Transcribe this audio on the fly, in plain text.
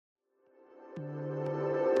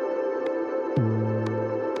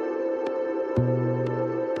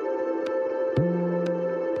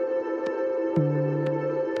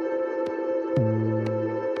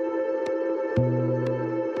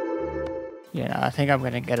I think I'm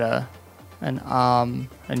gonna get a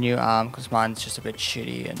new arm because mine's just a bit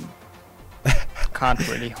shitty and can't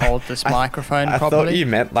really hold this microphone I properly. thought you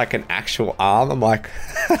meant like an actual arm. I'm like,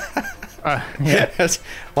 Yeah.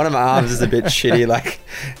 one of my arms is a bit shitty. Like,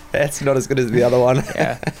 that's not as good as the other one.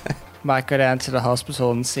 Yeah. Might go down to the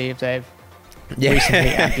hospital and see if they've Yeah. recently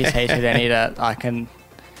amputated any that I can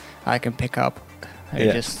pick up and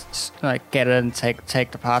Yeah. just like get it and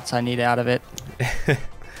take the parts I need out of it.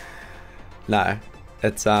 No,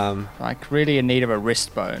 it's Like really in need of a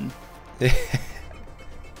wrist bone.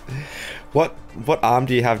 What arm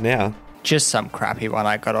do you have now? Just some crappy one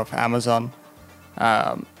I got off Amazon.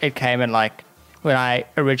 It came in like when I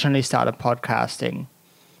originally started podcasting,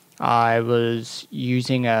 I was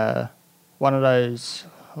using one of those,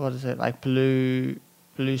 what is it, like blue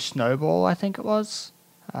snowball, I think it was.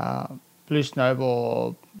 Blue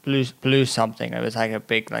snowball, blue something. It was like a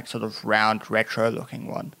big, like sort of round retro looking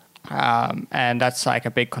one. And that's like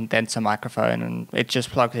a big condenser microphone, and it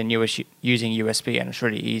just plugs in using USB, and it's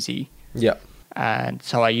really easy. Yep. And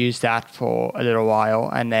so I used that for a little while,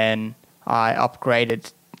 and then I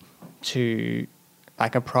upgraded to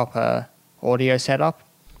like a proper audio setup.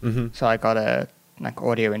 Mm-hmm. So I got a like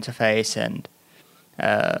audio interface and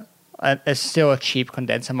it's still a cheap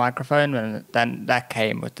condenser microphone, and then that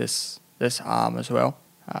came with this arm as well.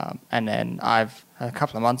 And then a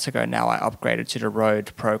couple of months ago now I upgraded to the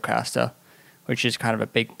Rode Procaster, which is kind of a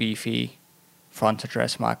big beefy front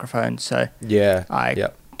address microphone. So Yeah. I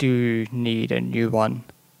Yep. do need a new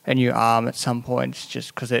arm at some point,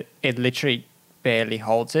 just because it literally barely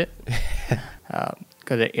holds it,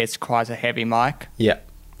 because it's quite a heavy mic. Yep.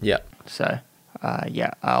 Yep. So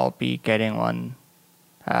yeah, I'll be getting one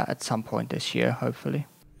at some point this year, hopefully.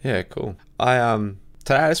 Yeah, cool.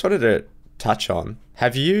 Today I just wanted to touch on,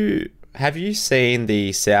 have you seen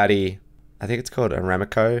the Saudi, I think it's called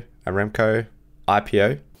Aramco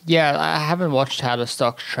IPO? Yeah, I haven't watched how the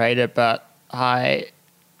stock's traded, but I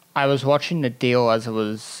was watching the deal as it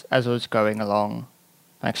was going along,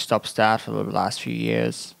 like stop start for the last few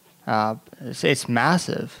years. It's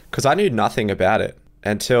massive. Because I knew nothing about it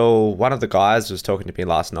until one of the guys was talking to me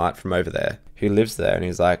last night from over there who lives there, and he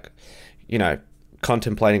was like,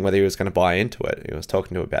 contemplating whether he was going to buy into it. He was talking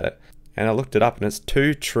to me about it, and I looked it up, and it's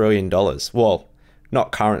 $2 trillion. Well,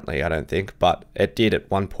 not currently, I don't think, but it did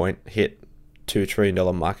at one point hit $2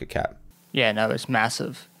 trillion market cap. Yeah, no, it's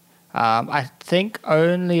massive. I think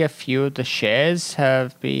only a few of the shares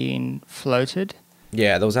have been floated.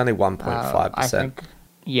 Yeah, there was only I 1.5%. think,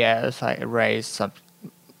 yeah, it's like it raised some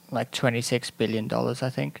like $26 billion, I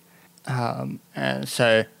think. And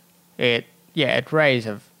so it raised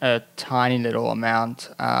a tiny little amount.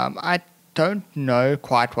 I don't know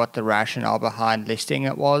quite what the rationale behind listing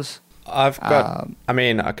it was. I've got,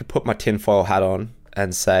 I could put my tinfoil hat on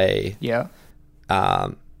and say, Yeah.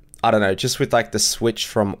 I don't know, just with like the switch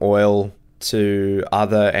from oil to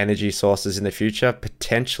other energy sources in the future,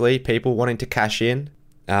 potentially people wanting to cash in.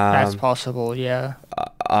 That's possible, yeah.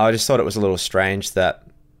 I just thought it was a little strange that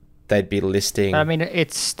they'd be listing. I mean,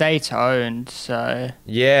 it's state-owned, so...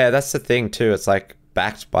 Yeah, that's the thing too. It's like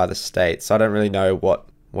backed by the state, so I don't really know what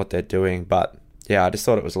they're doing. But yeah, I just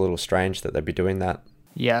thought it was a little strange that they'd be doing that.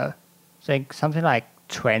 Yeah. I think something like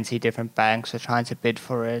 20 different banks are trying to bid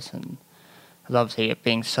for it, and obviously it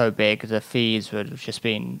being so big, the fees would have just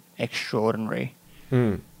been extraordinary.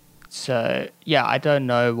 So yeah, I don't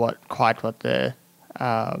know what the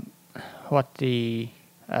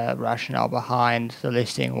rationale behind the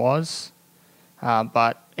listing was,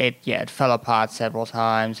 but it fell apart several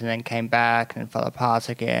times and then came back and fell apart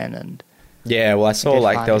again. And yeah, well, I saw did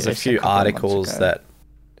like find there was it a just a few couple of months articles ago. that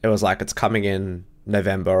it was like it's coming in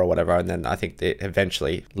November or whatever, and then I think they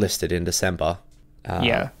eventually listed in December.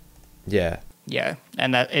 yeah,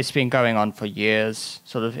 and that it's been going on for years,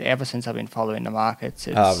 sort of ever since I've been following the markets.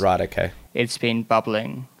 Right, okay. It's been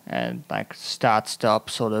bubbling and like start-stop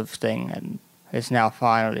sort of thing, and it's now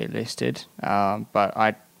finally listed. But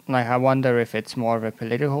I wonder if it's more of a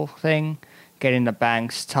political thing, getting the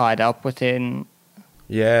banks tied up within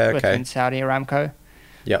Saudi Aramco.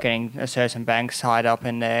 Yep. Getting a certain bank tied up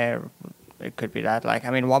in there. It could be that.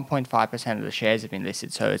 1.5% of the shares have been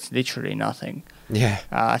listed, so it's literally nothing. Yeah.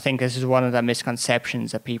 I think this is one of the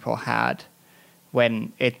misconceptions that people had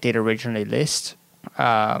when it did originally list.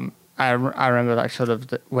 I remember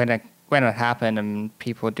when it happened and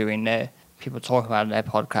people talking about their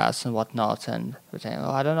podcasts and whatnot, and were saying,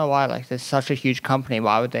 I don't know why, there's such a huge company,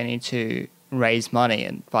 why would they need to raise money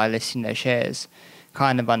and by listing their shares?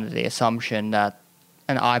 Kind of under the assumption that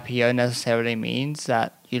an IPO necessarily means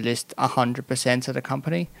that you list 100% of the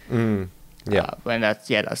company. Yeah. When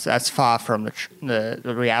that's far from the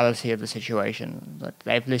reality of the situation. Like,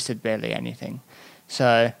 they've listed barely anything.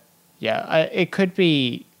 So, it could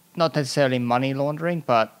be not necessarily money laundering,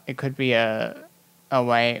 but it could be a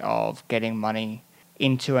way of getting money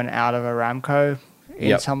into and out of Aramco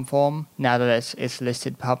in some form. Now that it's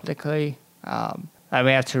listed publicly, and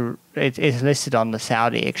we have to. It's listed on the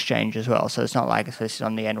Saudi exchange as well, so it's not like it's listed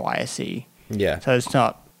on the NYSE. Yeah. So it's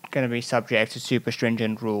not going to be subject to super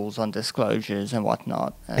stringent rules on disclosures and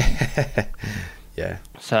whatnot. Yeah.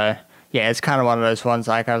 So, it's kind of one of those ones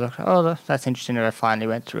like I looked, that's interesting that I finally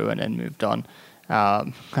went through and then moved on.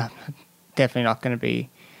 Definitely not going to be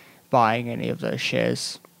buying any of those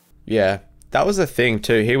shares. Yeah, that was the thing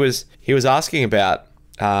too. He was asking about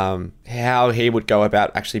how he would go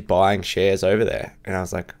about actually buying shares over there, and I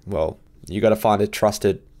was like, well, you got to find a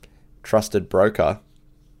trusted broker,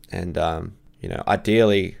 and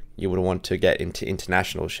ideally you would want to get into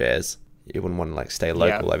international shares. You wouldn't want to like stay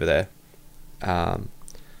local over there. But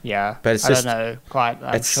it's I don't know quite.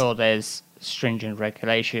 I'm sure there's stringent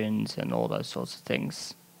regulations and all those sorts of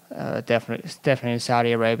things. Definitely in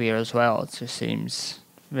Saudi Arabia as well. It just seems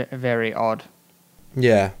very odd.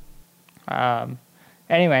 Yeah.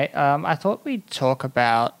 Anyway, I thought we'd talk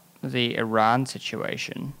about the Iran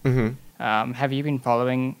situation. Mm-hmm. Have you been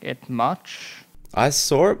following it much? I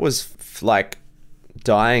saw it was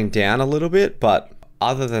dying down a little bit, but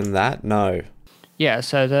other than that, no. Yeah,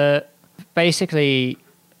 so basically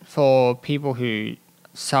for people who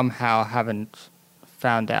somehow haven't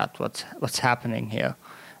found out what's happening here,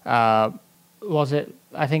 was it,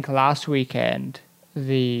 I think last weekend,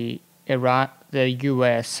 the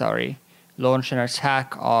US, launched an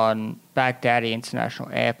attack on Baghdadi International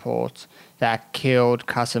Airport that killed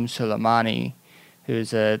Qasem Soleimani,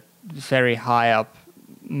 who's a very high up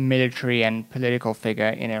military and political figure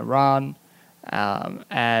in Iran,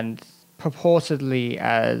 and purportedly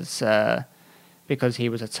because he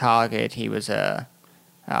was a target, he was a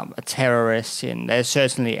terrorist, and there's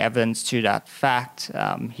certainly evidence to that fact.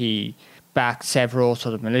 He backed several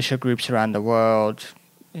sort of militia groups around the world.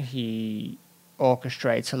 He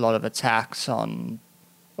orchestrates a lot of attacks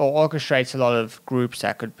orchestrates a lot of groups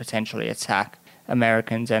that could potentially attack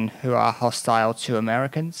Americans and who are hostile to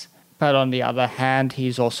Americans. But on the other hand,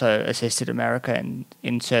 he's also assisted America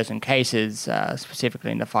in certain cases,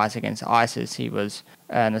 specifically in the fight against ISIS. He was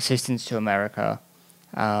an assistance to America,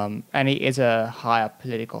 and he is a higher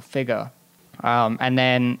political figure. And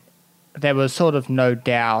then there was sort of no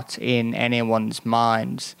doubt in anyone's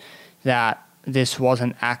minds that this was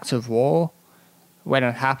an act of war when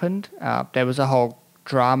it happened. There was a whole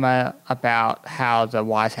drama about how the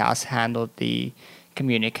White House handled the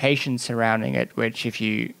communication surrounding it, which if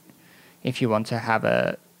you want to have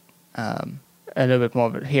a little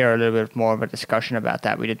bit more of a discussion about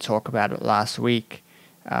that, we did talk about it last week.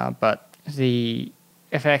 But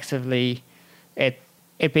effectively,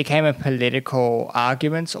 it became a political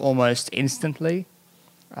argument almost instantly,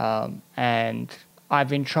 and I've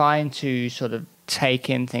been trying to sort of take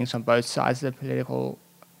in things on both sides of the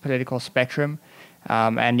political spectrum,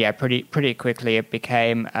 and pretty quickly it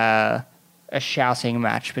became a shouting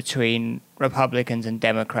match between Republicans and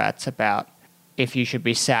Democrats about if you should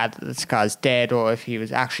be sad that this guy's dead or if he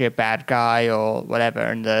was actually a bad guy or whatever.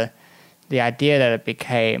 And the idea that it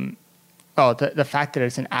became, the fact that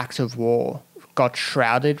it's an act of war got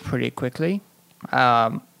shrouded pretty quickly.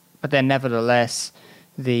 But then nevertheless,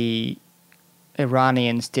 the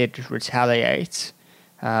Iranians did retaliate,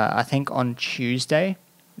 I think on Tuesday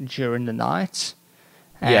during the night.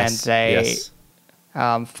 And they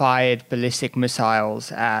fired ballistic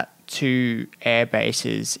missiles at 2 air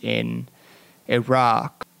bases in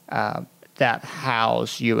Iraq that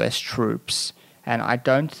house US troops. And I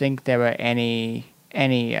don't think there were any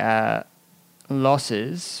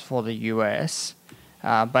losses for the US,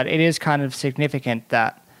 but it is kind of significant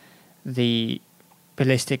that the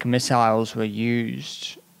ballistic missiles were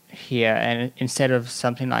used here, and instead of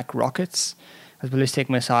something like rockets, because ballistic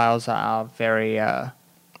missiles are very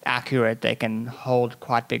accurate. They can hold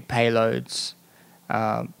quite big payloads.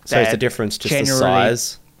 So is the difference just the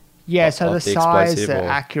size? Yeah, so the size, the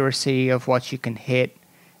accuracy of what you can hit.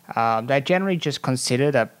 They're generally just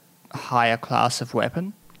considered a higher class of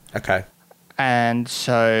weapon. Okay. And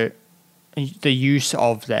so the use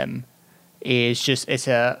of them is just,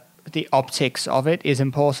 the optics of it is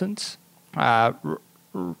important.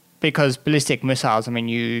 Because ballistic missiles, I mean,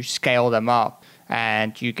 you scale them up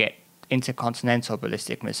and you get intercontinental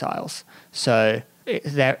ballistic missiles. So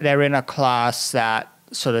they're in a class that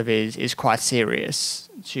sort of is quite serious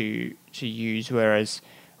to use, whereas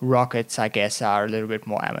rockets, I guess, are a little bit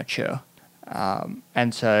more amateur.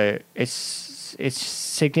 And so it's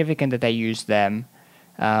significant that they use them.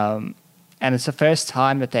 And it's the first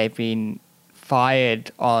time that they've been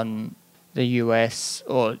fired on the US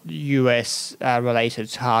or US related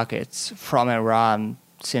targets from Iran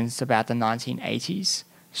since about the 1980s.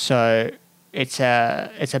 So it's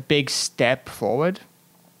a big step forward,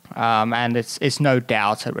 and it's no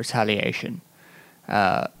doubt a retaliation.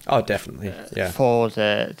 Oh, definitely, yeah. For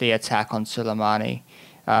the attack on Soleimani.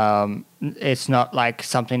 It's not like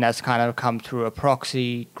something that's kind of come through a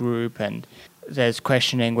proxy group and there's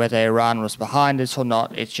questioning whether Iran was behind this or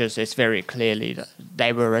not. It's very clearly that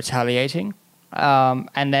they were retaliating.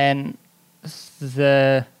 And then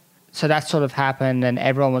so that sort of happened, and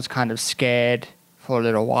everyone was kind of scared for a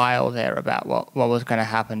little while there about what was going to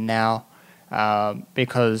happen now,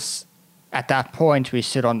 because at that point we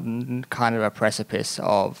stood on kind of a precipice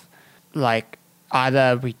of like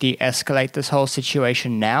either we de-escalate this whole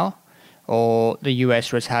situation now, or the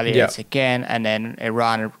US retaliates again, and then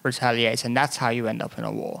Iran retaliates, and that's how you end up in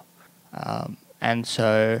a war. And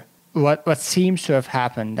so what seems to have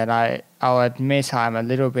happened, and I'll admit I'm a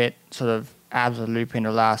little bit sort of out of the loop in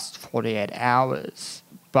the last 48 hours,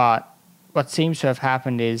 but what seems to have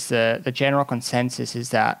happened is the general consensus is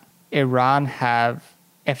that Iran have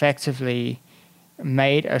effectively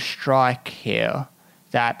made a strike here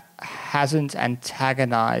that hasn't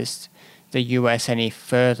antagonized the US any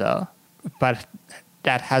further, but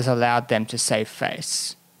that has allowed them to save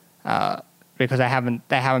face, because they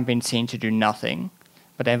haven't been seen to do nothing,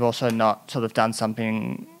 but they've also not sort of done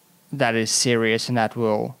something that is serious and that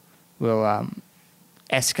will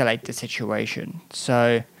escalate the situation.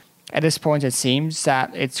 So at this point, it seems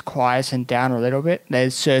that it's quietened down a little bit.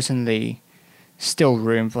 There's certainly still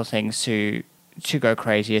room for things to go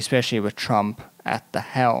crazy, especially with Trump at the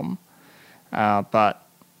helm. But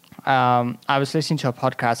I was listening to a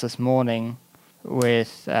podcast this morning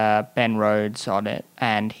with Ben Rhodes on it,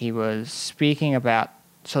 and he was speaking about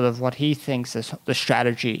sort of what he thinks the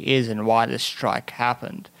strategy is and why this strike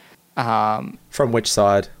happened. From which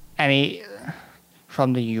side?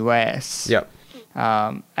 From the US. Yep.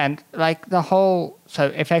 And like the whole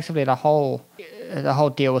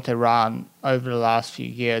deal with Iran over the last few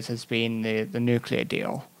years has been the nuclear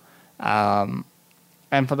deal.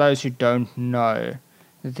 And for those who don't know,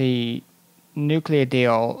 the nuclear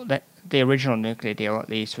deal, the original nuclear deal at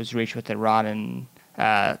least, was reached with Iran in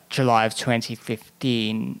July of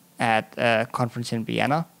 2015 at a conference in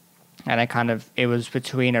Vienna. And it was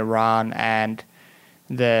between Iran and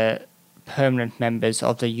the permanent members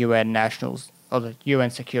of the the UN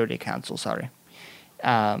Security Council,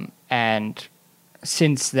 and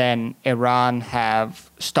since then, Iran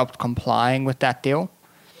have stopped complying with that deal,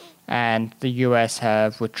 and the US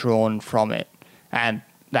have withdrawn from it. And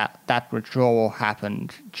that withdrawal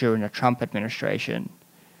happened during the Trump administration.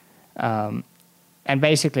 And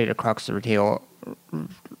basically, the crux of the deal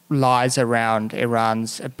lies around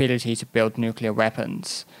Iran's ability to build nuclear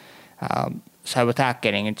weapons. So without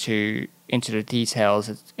getting into the details,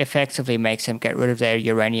 it effectively makes them get rid of their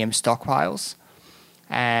uranium stockpiles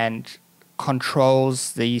and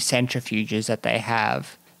controls the centrifuges that they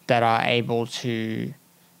have that are able to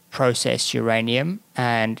process uranium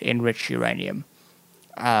and enrich uranium.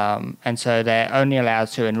 And so they're only allowed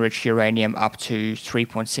to enrich uranium up to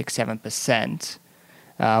 3.67%,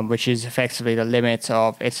 which is effectively the limit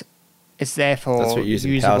of it's therefore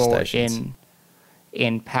usable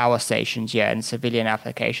in power stations, in civilian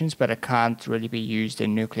applications, but it can't really be used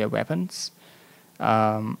in nuclear weapons.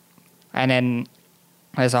 And then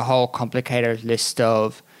there's a whole complicated list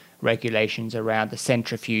of regulations around the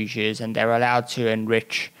centrifuges, and they're allowed to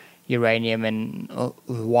enrich uranium in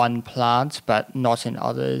one plant, but not in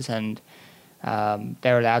others. And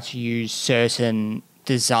they're allowed to use certain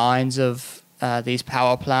designs of these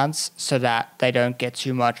power plants so that they don't get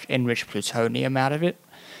too much enriched plutonium out of it,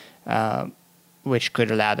 which could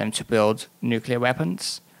allow them to build nuclear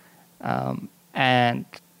weapons.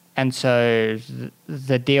 And so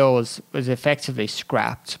the deal was effectively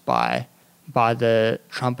scrapped by the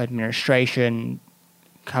Trump administration,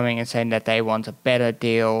 coming and saying that they want a better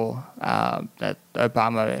deal, that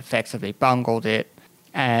Obama effectively bungled it,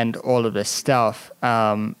 and all of this stuff.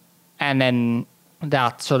 And then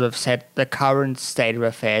that sort of set the current state of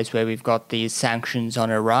affairs where we've got these sanctions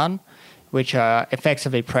on Iran, which are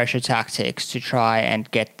effectively pressure tactics to try and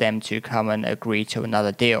get them to come and agree to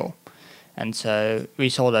another deal. And so we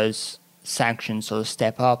saw those sanctions sort of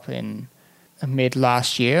step up in mid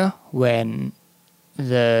last year when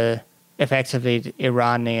effectively the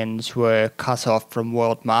Iranians were cut off from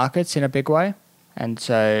world markets in a big way. And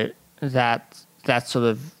so that sort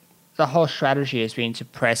of the whole strategy has been to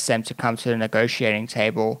press them to come to the negotiating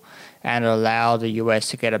table and allow the US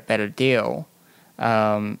to get a better deal.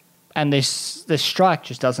 And this strike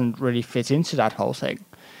just doesn't really fit into that whole thing,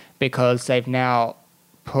 because they've now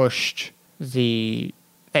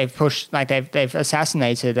they've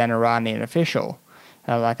assassinated an Iranian official.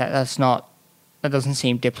 That doesn't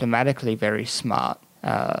seem diplomatically very smart.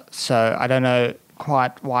 So I don't know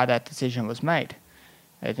quite why that decision was made.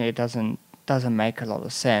 It doesn't make a lot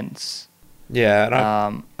of sense. Yeah, and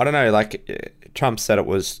I don't know. Like, Trump said it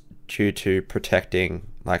was due to protecting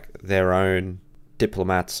like their own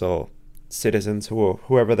diplomats or citizens or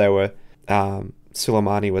whoever they were.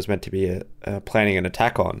 Soleimani was meant to be planning an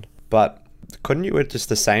attack on, but couldn't you at just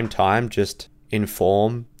the same time just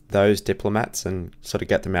inform those diplomats and sort of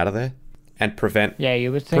get them out of there and prevent? Yeah,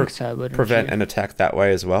 you would think so, wouldn't prevent you? an attack that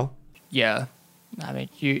way as well. Yeah, I mean,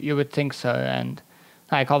 you would think so, and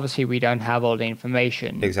like obviously we don't have all the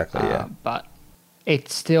information. Exactly, yeah. But it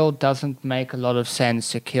still doesn't make a lot of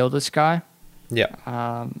sense to kill this guy. Yeah.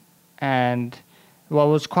 And what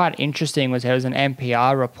was quite interesting was there was an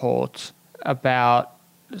NPR report about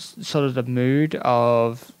sort of the mood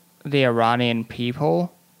of the Iranian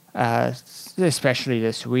people, especially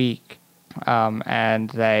this week.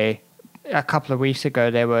 And a couple of weeks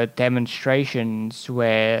ago, there were demonstrations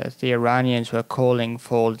where the Iranians were calling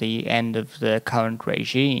for the end of the current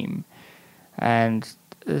regime. And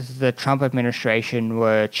the Trump administration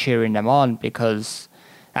were cheering them on because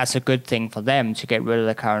that's a good thing for them to get rid of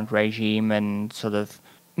the current regime and sort of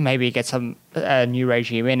maybe get a new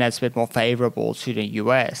regime in that's a bit more favorable to the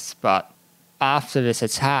US. But after this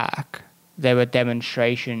attack, there were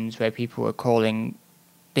demonstrations where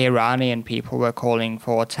the Iranian people were calling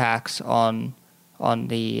for attacks on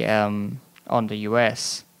the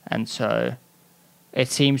US, and so it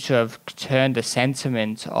seems to have turned the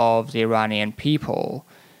sentiment of the Iranian people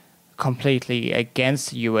completely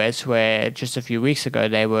against the US, where just a few weeks ago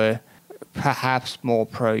they were perhaps more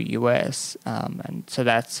pro-US, and so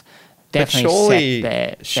that's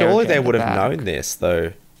definitely surely they would have known this,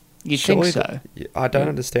 though. You think so? I don't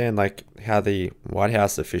understand like how the White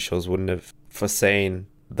House officials wouldn't have foreseen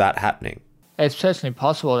that happening. It's certainly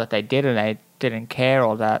possible that they did and they didn't care,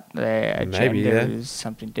 or that their agenda is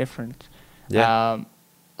something different. Yeah.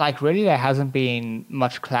 Like really, there hasn't been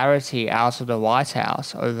much clarity out of the White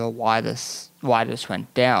House over why this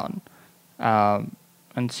went down,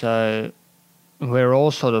 and so we're all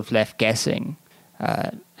sort of left guessing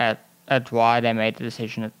at why they made the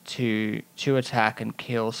decision to attack and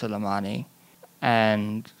kill Soleimani,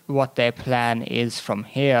 and what their plan is from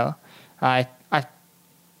here. I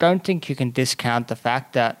don't think you can discount the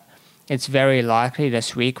fact that it's very likely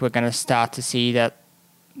this week we're going to start to see the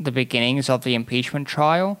beginnings of the impeachment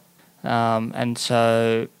trial, and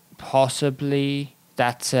so possibly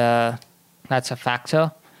that's a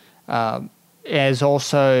factor. There's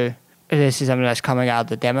also, this is something that's coming out of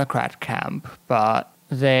the Democrat camp, but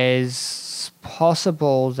there's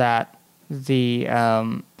possible that they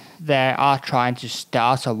are trying to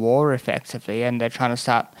start a war effectively, and they're trying to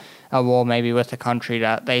start a war maybe with a country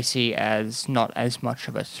that they see as not as much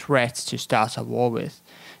of a threat to start a war with,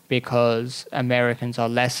 because Americans are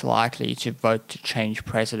less likely to vote to change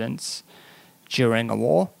presidents during a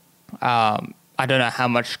war. I don't know how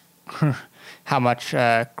much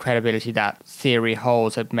credibility that theory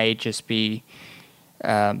holds. It may just be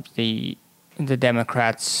the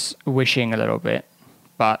Democrats wishing a little bit,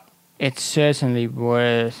 but it's certainly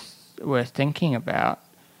worth thinking about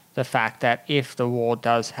the fact that if the war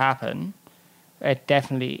does happen, it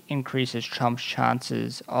definitely increases Trump's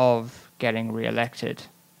chances of getting reelected.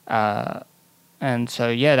 And so,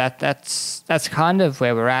 yeah, that's kind of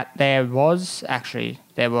where we're at. There was a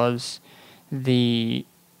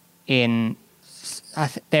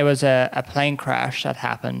plane crash that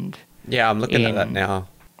happened. Yeah, I'm looking at that now.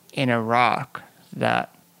 In Iraq,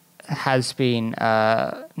 that has been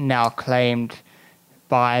now claimed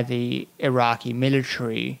by the Iraqi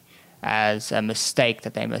military as a mistake,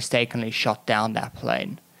 that they mistakenly shot down that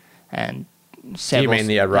plane. And several, you mean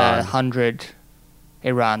the Iran? 100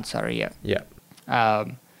 Iran, sorry, yeah. Yeah.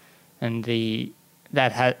 And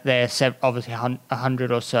obviously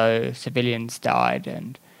 100 or so civilians died,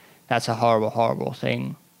 and that's a horrible, horrible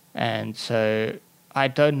thing. And so I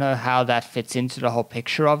don't know how that fits into the whole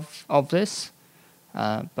picture of this,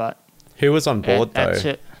 but who was on board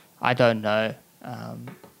though? I don't know.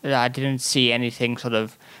 I didn't see anything sort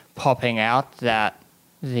of popping out that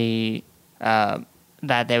that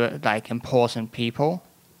they were like important people.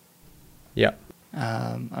 Yeah.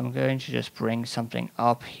 I'm going to just bring something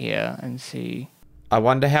up here and see. I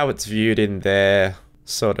wonder how it's viewed in their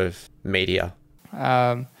sort of media.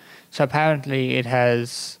 So apparently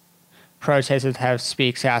protesters have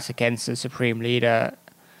speaks out against the supreme leader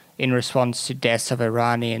in response to deaths of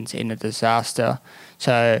Iranians in the disaster.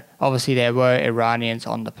 So obviously there were Iranians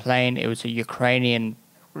on the plane. It was a Ukrainian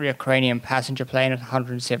passenger plane with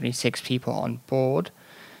 176 people on board.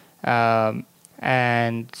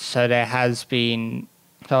 And so there has been,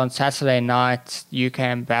 so on Saturday night, UK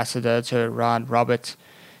ambassador to Iran, Robert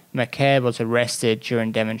McCabe, was arrested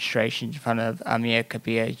during demonstrations in front of Amir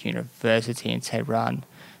Kabir University in Tehran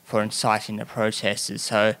for inciting the protesters.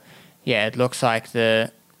 So yeah, it looks like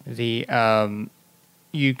the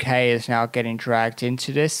UK is now getting dragged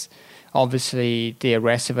into this. Obviously, the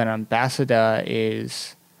arrest of an ambassador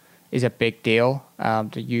is a big deal.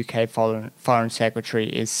 The UK foreign secretary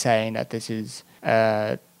is saying that this is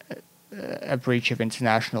a breach of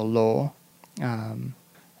international law, and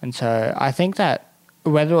so I think that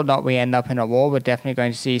whether or not we end up in a war, we're definitely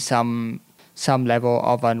going to see some level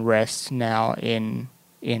of unrest now in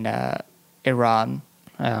Iran.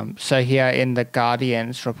 So here in The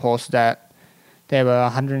Guardian's reports that there were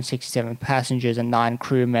 167 passengers and 9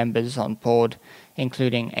 crew members on board,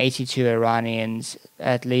 including 82 Iranians,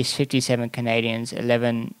 at least 57 Canadians,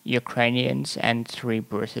 11 Ukrainians, and 3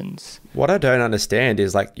 Britons. What I don't understand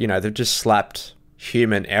is, like, they've just slapped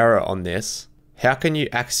human error on this. How can you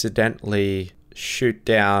accidentally shoot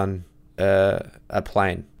down a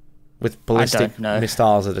plane with ballistic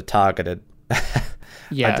missiles that are targeted?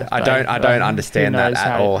 Yeah, I don't understand that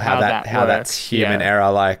at all. How that's human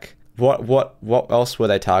error. Like, what else were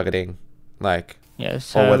they targeting? Like, yeah,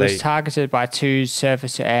 so it was targeted by 2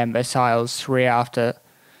 surface-to-air missiles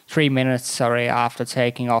 3 minutes after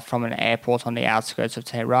taking off from an airport on the outskirts of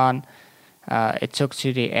Tehran. It took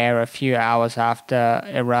to the air a few hours after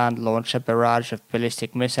Iran launched a barrage of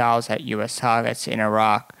ballistic missiles at US targets in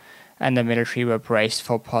Iraq, and the military were braced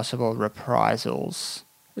for possible reprisals.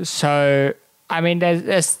 So, I mean,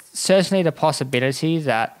 there's certainly the possibility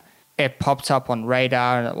that it popped up on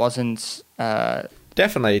radar and it wasn't...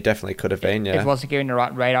 Definitely could have been, yeah. It wasn't giving the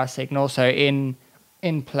right radar signal. So in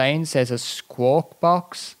planes, there's a squawk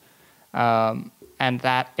box, and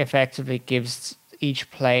that effectively gives each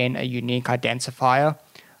plane a unique identifier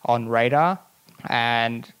on radar.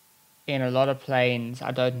 And in a lot of planes,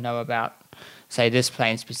 I don't know about, say, this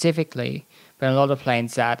plane specifically, but in a lot of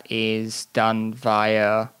planes that is done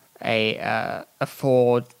via a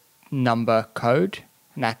 4-number code,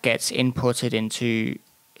 and that gets inputted into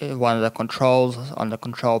one of the controls on the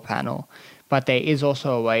control panel. But there is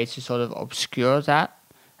also a way to sort of obscure that,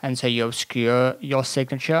 and so you obscure your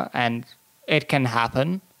signature, and it can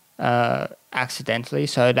happen accidentally.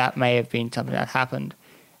 So that may have been something that happened.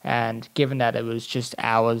 And given that it was just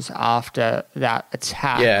hours after that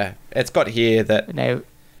attack... Yeah, it's got here that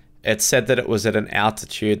it said that it was at an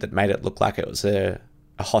altitude that made it look like it was a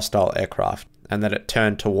hostile aircraft, and that it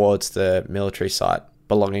turned towards the military site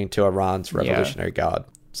belonging to Iran's Revolutionary Guard.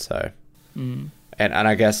 So, and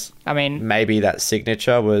I guess, I mean, maybe that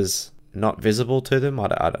signature was not visible to them. I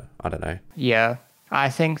don't know. Yeah, I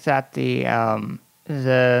think that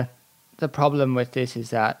the problem with this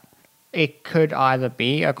is that it could either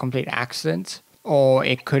be a complete accident, or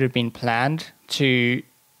it could have been planned to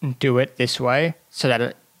do it this way so that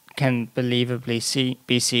it can believably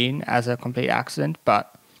be seen as a complete accident.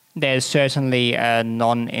 But there's certainly a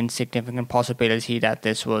non-insignificant possibility that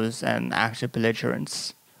this was an act of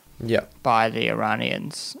belligerence by the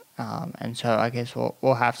Iranians. And so I guess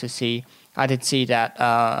we'll have to see. I did see that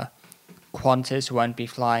Qantas won't be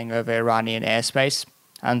flying over Iranian airspace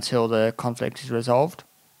until the conflict is resolved.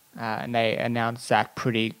 And they announced that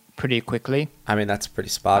pretty quickly. I mean, that's pretty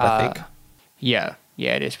smart, I think. Yeah,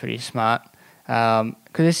 it is pretty smart. Because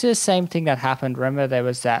this is the same thing that happened. Remember, there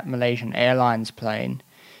was that Malaysian Airlines plane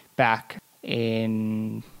back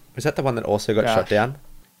in... Was that the one that also got shot down?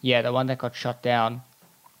 Yeah, the one that got shot down.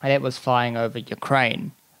 And it was flying over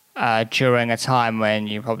Ukraine during a time when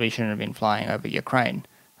you probably shouldn't have been flying over Ukraine.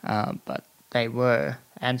 But they were.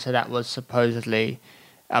 And so that was supposedly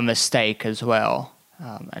a mistake as well.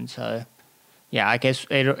 And so, yeah, I guess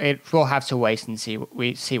it will have to wait and see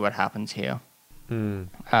what happens here. It'll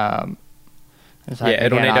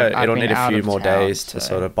need a few more days to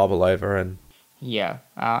sort of bubble over and... Yeah,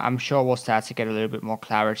 I'm sure we'll start to get a little bit more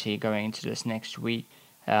clarity going into this next week,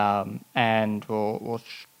 and we'll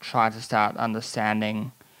try to start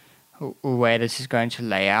understanding where this is going to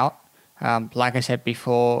lay out. Like I said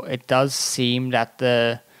before, it does seem that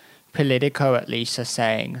the Politico at least are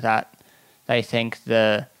saying that they think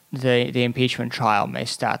the impeachment trial may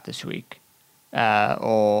start this week,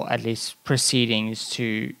 or at least proceedings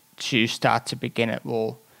to start to begin it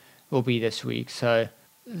will be this week. So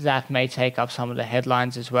that may take up some of the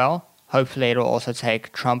headlines as well. Hopefully, it'll also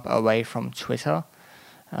take Trump away from Twitter,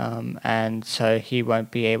 and so he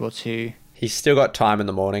won't be able to. He's still got time in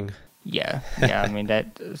the morning. Yeah. I mean,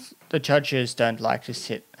 that the judges don't like to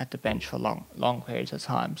sit at the bench for long periods of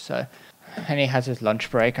time. So, and he has his lunch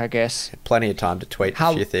break, I guess. Plenty of time to tweet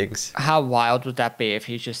a few things. How wild would that be if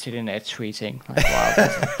he's just sitting there tweeting like while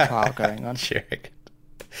there's a trial going on? Sure.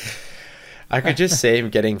 I could just see him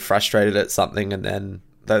getting frustrated at something, and then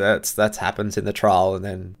that happens in the trial, and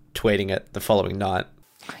then tweeting it the following night.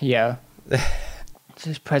 Yeah. It's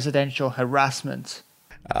just presidential harassment.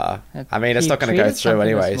 I mean, it's not going to go through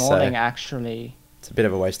anyway, this morning, actually. It's a bit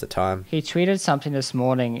of a waste of time. He tweeted something this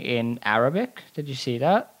morning in Arabic. Did you see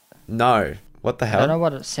that? No. What the hell? I don't know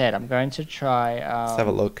what it said. I'm going to try... Let's have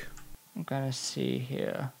a look. I'm going to see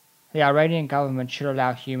here. The Iranian government should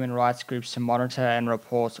allow human rights groups to monitor and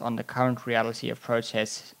report on the current reality of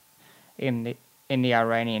protests in the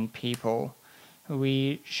Iranian people.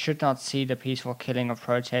 We should not see the peaceful killing of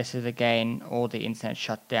protesters again or the internet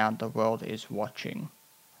shut down. The world is watching.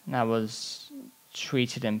 And that was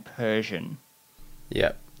tweeted in Persian.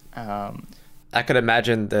 Yep. I could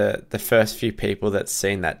imagine the first few people that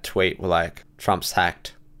seen that tweet were like, Trump's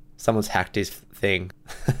hacked. Someone's hacked his thing.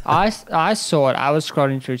 I saw it. I was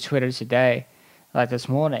scrolling through Twitter today, like this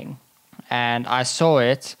morning, and I saw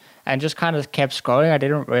it and just kind of kept scrolling. I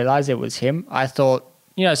didn't realize it was him. I thought,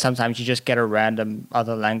 sometimes you just get a random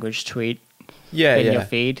other language tweet in your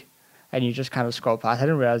feed, and you just kind of scroll past. I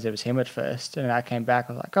didn't realize it was him at first, and I came back.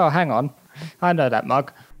 I was like, oh, hang on, I know that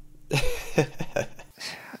mug.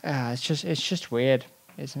 It's just weird,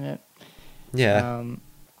 isn't it? Yeah.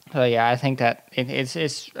 So yeah, I think that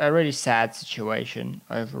it's a really sad situation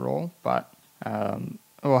overall, but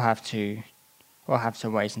we'll have to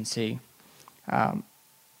wait and see.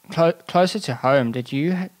 Closer to home, did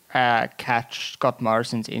you catch Scott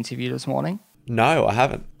Morrison's interview this morning? No, I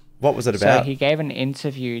haven't. What was it about? So he gave an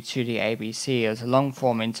interview to the ABC. It was a long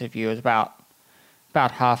form interview. It was about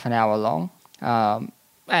half an hour long, and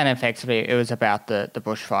effectively it was about the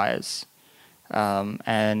bushfires,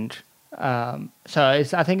 so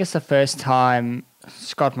I think it's the first time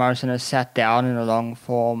Scott Morrison has sat down in a long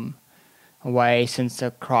form way since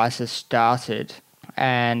the crisis started.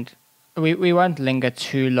 And we won't linger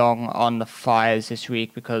too long on the fires this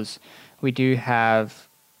week because we do have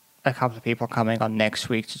a couple of people coming on next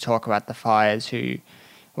week to talk about the fires who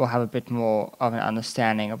will have a bit more of an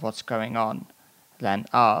understanding of what's going on than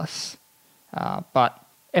us. But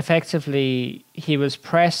effectively, he was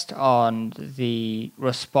pressed on the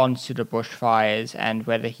response to the bushfires and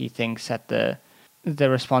whether he thinks that the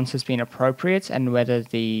response has been appropriate and whether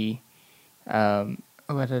the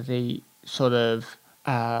sort of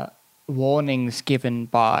warnings given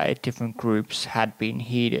by different groups had been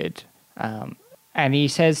heeded. And he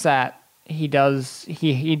says that he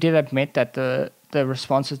did admit that the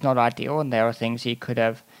response is not ideal and there are things he could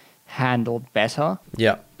have handled better.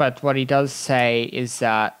 Yeah. But what he does say is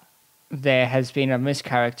that there has been a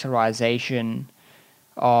mischaracterization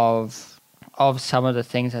of some of the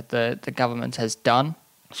things that the government has done.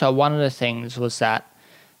 So one of the things was that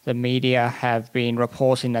the media have been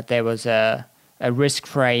reporting that there was a risk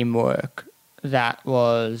framework that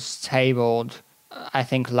was tabled, I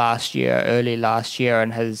think early last year,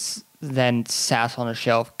 and has then sat on a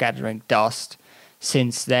shelf gathering dust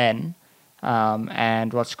since then.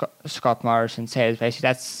 And what Scott Morrison says, basically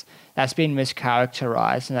that's been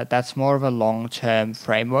mischaracterized and that's more of a long-term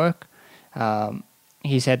framework.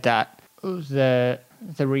 He said that the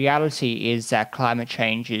reality is that climate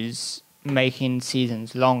change is making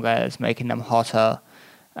seasons longer, it's making them hotter.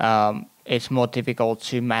 It's more difficult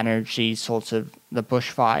to manage these sorts of the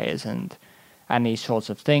bushfires and these sorts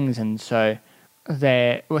of things. And so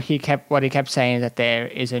what he kept saying is that there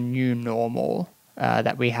is a new normal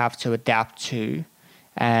that we have to adapt to,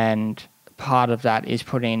 and part of that is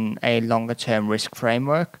putting a longer-term risk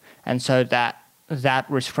framework. And so that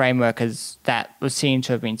risk framework that was seen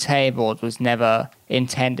to have been tabled was never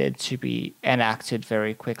intended to be enacted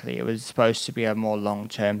very quickly. It was supposed to be a more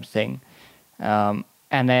long-term thing. And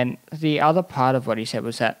then the other part of what he said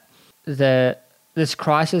was that this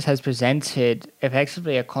crisis has presented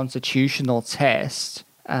effectively a constitutional test,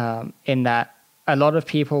 in that a lot of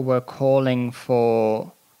people were calling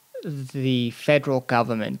for the federal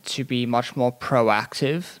government to be much more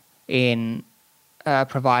proactive in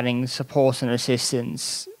providing support and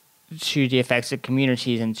assistance to the affected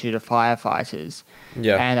communities and to the firefighters.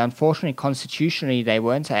 Yeah. And unfortunately, constitutionally, they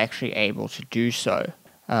weren't actually able to do so.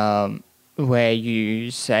 Where you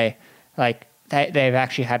say, like, they've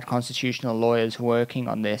actually had constitutional lawyers working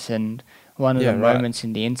on this, and one of the moments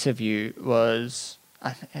in the interview was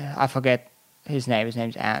I forget his name. His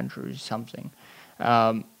name's Andrew something.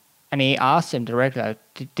 And he asked him directly, like,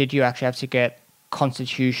 did you actually have to get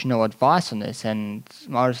constitutional advice on this? And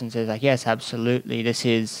Morrison says, like, yes, absolutely. This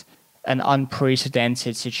is an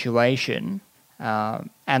unprecedented situation. And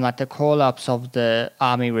like the call-ups of the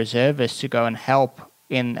Army reservists to go and help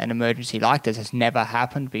in an emergency like this has never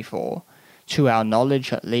happened before, to our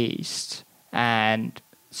knowledge at least. And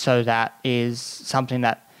so that is something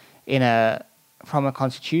that from a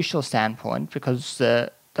constitutional standpoint, because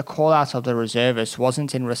the call-out of the reservists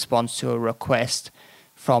wasn't in response to a request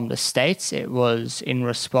from the states, it was in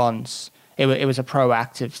response, it was a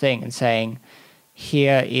proactive thing and saying,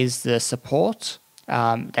 here is the support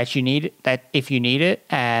that you need, that if you need it,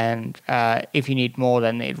 and if you need more,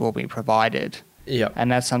 then it will be provided. Yep.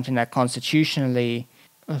 And that's something that constitutionally,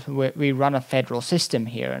 we run a federal system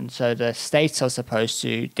here, and so the states are supposed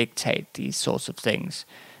to dictate these sorts of things.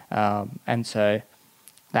 And so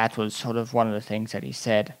that was sort of one of the things that he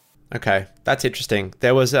said. Okay, that's interesting.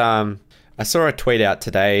 There was, I saw a tweet out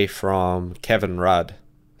today from Kevin Rudd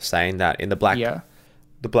saying that in the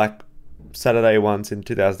Black Saturday ones in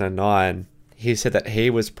 2009, he said that he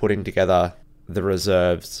was putting together the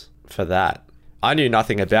reserves for that. I knew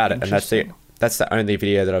nothing about it, and that's the only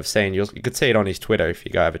video that I've seen. You could see it on his Twitter if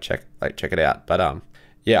you go over check it out. But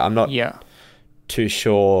yeah, I'm not too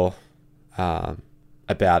sure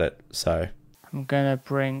about it. So I'm gonna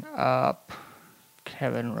bring up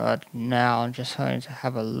Kevin Rudd now. I'm just going to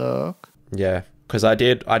have a look. Yeah, because I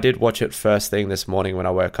did watch it first thing this morning when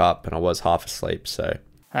I woke up, and I was half asleep. So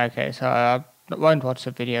okay, so I won't watch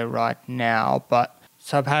the video right now, but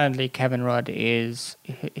so apparently Kevin Rudd he's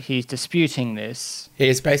disputing this. He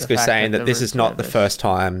is basically saying that this is not the first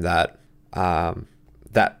time that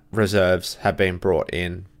that reserves have been brought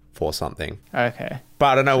in for something. Okay. But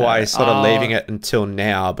I don't know why he's sort of leaving it until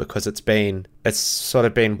now, because it's sort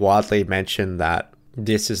of been widely mentioned that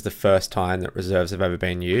this is the first time that reserves have ever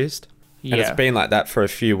been used. Yeah. And it's been like that for a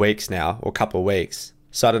few weeks now, or a couple of weeks.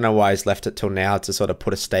 So I don't know why he's left it till now to sort of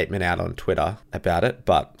put a statement out on Twitter about it,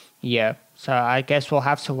 but... Yeah, so I guess we'll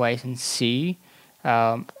have to wait and see.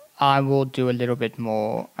 I will do a little bit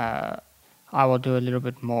more...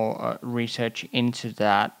 research into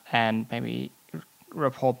that and maybe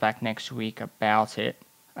report back next week about it.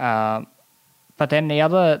 But then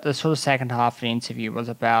the sort of second half of the interview was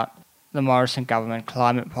about the Morrison government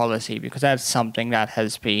climate policy, because that's something that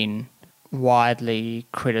has been widely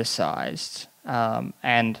criticised.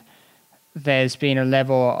 And there's been a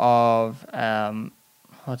level of...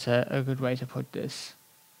 what's a good way to put this?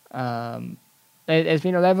 There's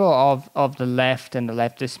been a level of the left and the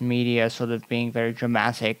leftist media sort of being very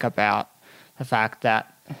dramatic about the fact that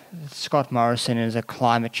Scott Morrison is a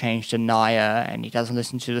climate change denier and he doesn't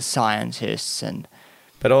listen to the scientists.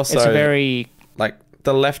 But also, it's a very... like,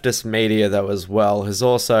 the leftist media, though, as well, has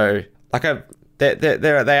also... like,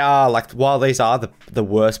 they are, like, while these are the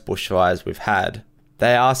worst bushfires we've had,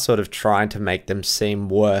 they are sort of trying to make them seem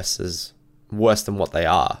worse than what they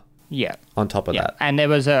are. Yeah. On top of that. And there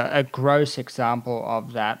was a gross example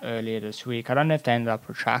of that earlier this week. I don't know if they ended up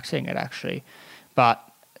retracting it, actually. But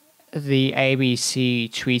the ABC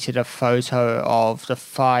tweeted a photo of the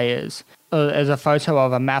fires. There's a photo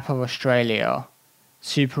of a map of Australia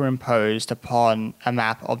superimposed upon a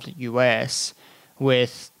map of the US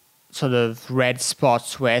with sort of red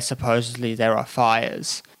spots where supposedly there are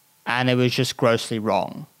fires. And it was just grossly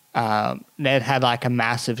wrong. It had like a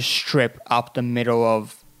massive strip up the middle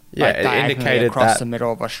of... Yeah, like, it indicated across that the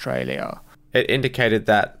middle of Australia. It indicated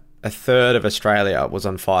that a third of Australia was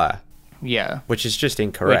on fire. Yeah, which is just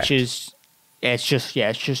incorrect. It's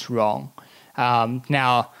just wrong.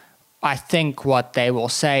 Now, I think what they will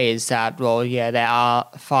say is that, well, yeah, there are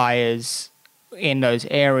fires in those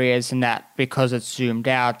areas, and that because it's zoomed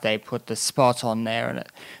out, they put the spot on there,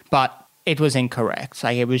 but it was incorrect.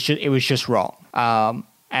 Like it was just wrong.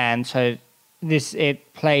 And so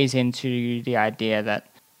it plays into the idea that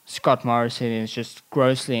Scott Morrison is just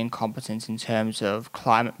grossly incompetent in terms of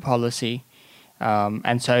climate policy.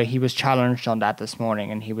 And so he was challenged on that this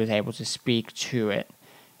morning, and he was able to speak to it.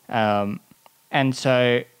 And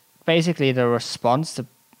so basically the response,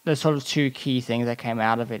 the sort of two key things that came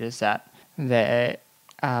out of it is that there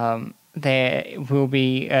will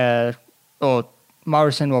be, or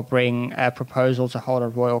Morrison will bring a proposal to hold a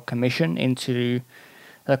royal commission into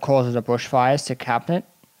the cause of the bushfires to cabinet,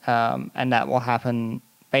 and that will happen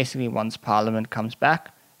basically once Parliament comes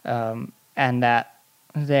back, and that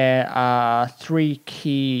there are three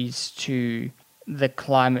keys to the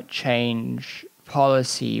climate change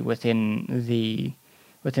policy within the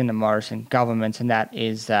Morrison government, and that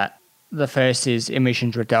is that the first is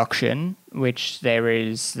emissions reduction, which they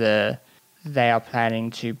are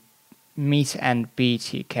planning to meet and beat,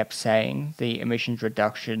 he kept saying, the emissions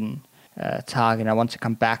reduction target. I want to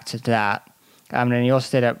come back to that. And he also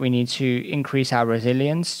said that we need to increase our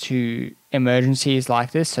resilience to emergencies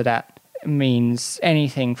like this. So that means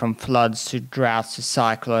anything from floods to droughts to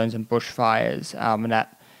cyclones and bushfires. And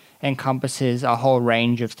that encompasses a whole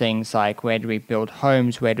range of things like where do we build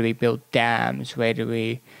homes, where do we build dams, where do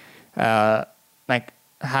we, how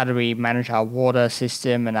do we manage our water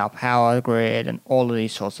system and our power grid and all of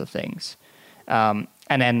these sorts of things.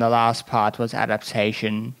 And then the last part was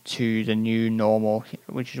adaptation to the new normal,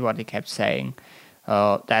 which is what he kept saying,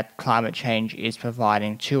 that climate change is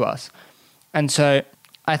providing to us. And so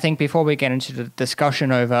I think before we get into the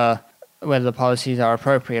discussion over whether the policies are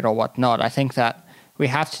appropriate or whatnot, I think that we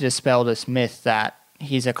have to dispel this myth that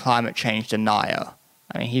he's a climate change denier.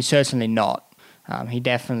 I mean, he's certainly not. He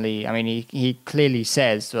clearly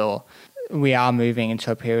says, well, we are moving into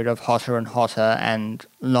a period of hotter and hotter and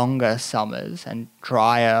longer summers and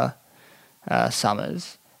drier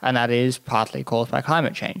summers, and that is partly caused by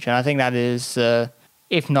climate change. And I think that is,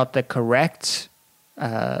 if not the correct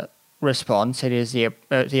response, it is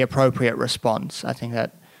the appropriate response. I think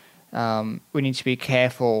that we need to be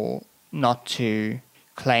careful not to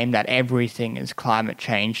claim that everything is climate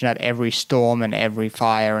change, and that every storm and every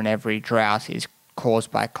fire and every drought is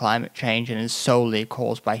caused by climate change and is solely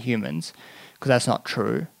caused by humans, because that's not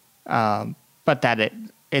true. But that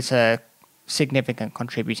it's a significant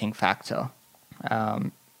contributing factor.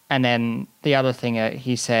 And then the other thing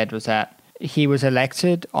he said was that he was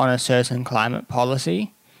elected on a certain climate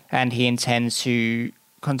policy, and he intends to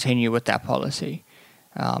continue with that policy.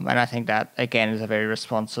 And I think that, again, is a very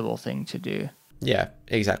responsible thing to do. Yeah,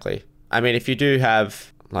 exactly. I mean, if you do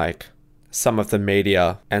have, some of the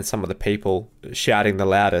media and some of the people shouting the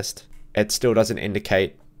loudest, it still doesn't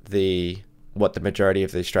indicate what the majority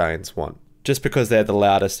of the Australians want. Just because they're the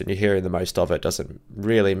loudest and you're hearing the most of it doesn't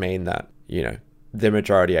really mean that, the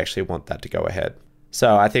majority actually want that to go ahead.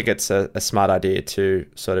 So I think it's a smart idea to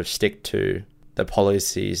sort of stick to the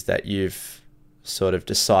policies that you've sort of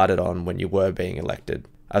decided on when you were being elected,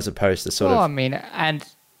 as opposed to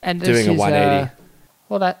and doing a 180.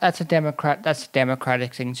 That's a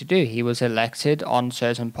democratic thing to do. He was elected on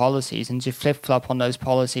certain policies, and to flip-flop on those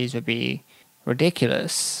policies would be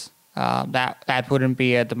ridiculous. That wouldn't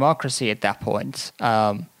be a democracy at that point.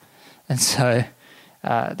 And so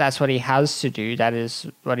that's what he has to do. That is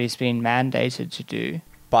what he's been mandated to do.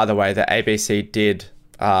 By the way, the ABC did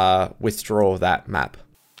withdraw that map.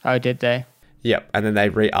 Oh, did they? Yep, and then they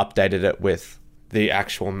re-updated it with the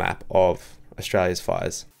actual map of Australia's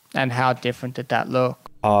fires. And how different did that look?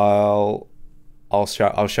 I'll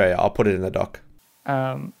show you. I'll put it in the doc.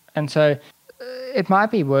 And so it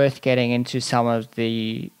might be worth getting into some of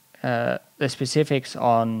the specifics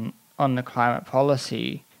on the climate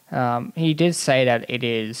policy. He did say that it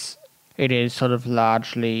is sort of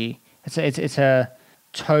largely it's a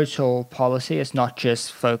total policy. It's not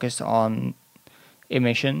just focused on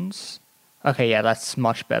emissions. Okay, yeah, that's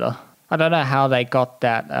much better. I don't know how they got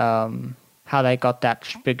that. How they got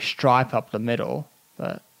that big stripe up the middle,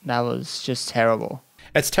 but that was just terrible.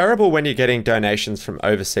 It's terrible when you're getting donations from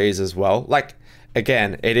overseas as well.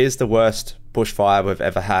 Again, it is the worst bushfire we've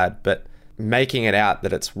ever had, but making it out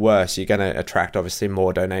that it's worse, you're going to attract obviously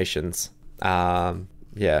more donations. Yeah.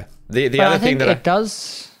 The other thing that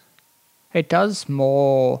it does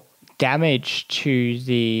more damage to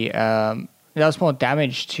the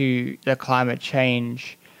climate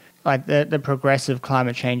change, like the progressive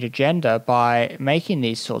climate change agenda, by making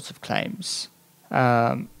these sorts of claims.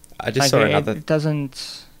 I just saw another. It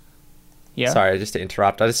doesn't. Yeah. Sorry, just to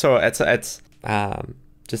interrupt. I just saw it's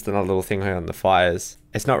just another little thing here on the fires.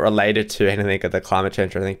 It's not related to anything of the climate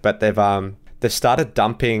change or anything, but they've started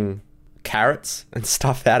dumping carrots and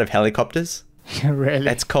stuff out of helicopters. Really?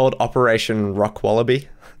 It's called Operation Rock Wallaby.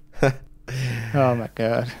 Oh my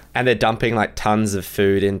god! And they're dumping tons of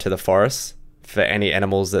food into the forests for any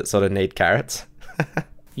animals that sort of need carrots.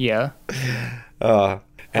 Yeah. Oh,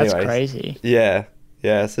 anyways. That's crazy. Yeah.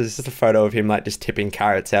 So it's just a photo of him just tipping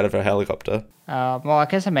carrots out of a helicopter. Well, I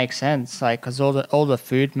guess it makes sense, because all the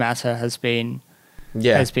food matter has been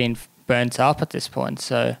burnt up at this point.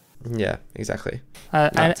 So yeah, exactly.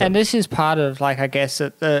 And this is part of I guess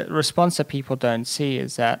that the response that people don't see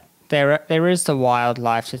is that there is the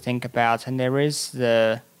wildlife to think about, and there is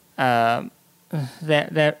there's the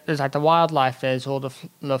wildlife. There's all the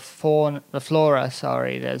flora.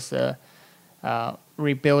 Sorry, there's the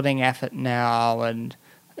rebuilding effort now, and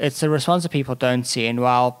it's the response that people don't see. And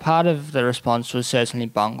while part of the response was certainly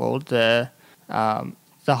bungled, the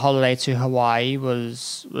the holiday to Hawaii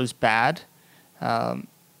was bad.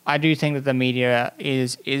 I do think that the media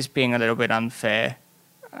is being a little bit unfair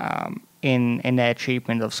in their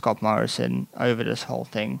treatment of Scott Morrison over this whole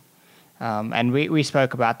thing. And we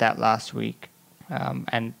spoke about that last week.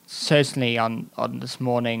 And certainly on this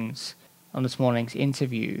morning's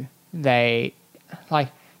interview, they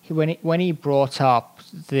when he brought up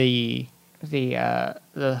the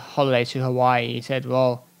holiday to Hawaii, he said,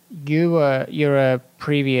 "Well, you're a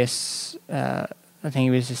previous I think he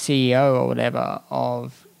was the CEO or whatever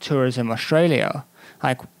of Tourism Australia.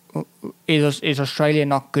 Like, is Australia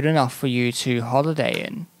not good enough for you to holiday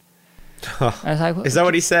in?" I was like, is that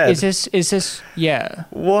what he said? Is this yeah?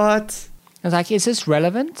 What? I was like, is this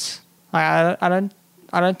relevant? I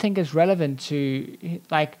don't think it's relevant to,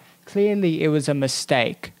 like, clearly it was a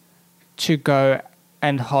mistake to go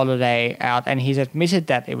and holiday out, and he's admitted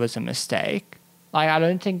that it was a mistake. Like, I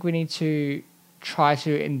don't think we need to try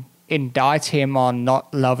to indict him on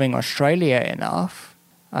not loving Australia enough.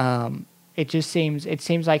 It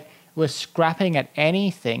seems like we're scrapping at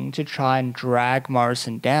anything to try and drag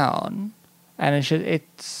Morrison down, and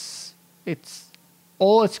it's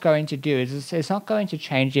all it's going to do is it's not going to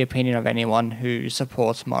change the opinion of anyone who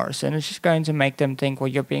supports Morrison. It's just going to make them think, well,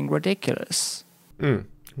 you're being ridiculous.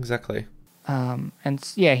 Exactly.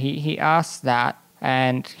 And yeah, he asked that,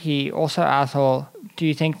 and he also asked, well, do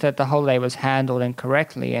you think that the holiday was handled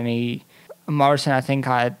incorrectly? And Morrison, I think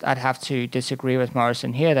I'd have to disagree with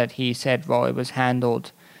Morrison here, that he said, well, it was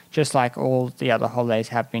handled just like all the other holidays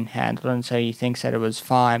have been handled, and so he thinks that it was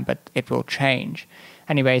fine, but it will change.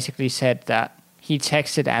 And he basically said that he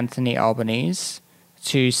texted Anthony Albanese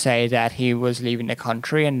to say that he was leaving the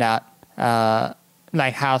country and that,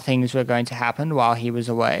 like, how things were going to happen while he was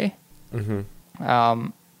away. Mm-hmm.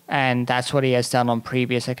 And that's what he has done on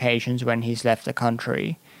previous occasions when he's left the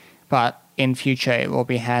country. But in future, it will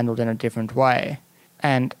be handled in a different way.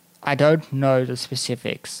 And I don't know the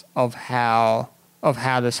specifics of how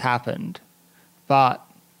this happened. But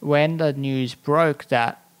when the news broke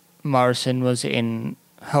that Morrison was in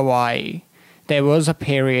Hawaii, there was a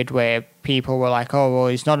period where people were like, oh, well,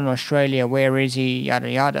 he's not in Australia, where is he, yada,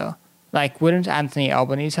 yada. Like, wouldn't Anthony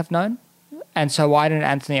Albanese have known? And so why didn't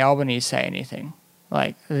Anthony Albanese say anything?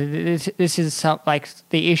 Like, this is like,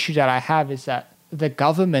 the issue that I have is that the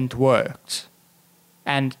government worked.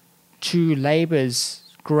 And to Labor's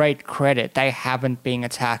great credit, they haven't been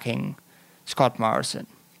attacking Scott Morrison.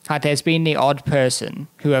 Like, there's been the odd person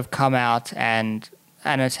who have come out and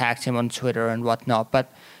attacked him on Twitter and whatnot,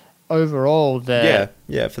 but overall,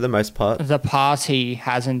 for the most part, the party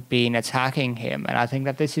hasn't been attacking him, and I think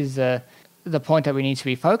that this is the point that we need to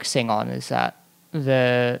be focusing on, is that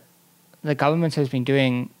the government has been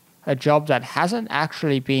doing a job that hasn't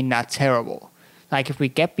actually been that terrible. Like, if we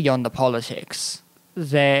get beyond the politics,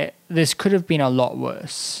 this could have been a lot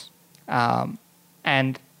worse,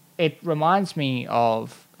 and it reminds me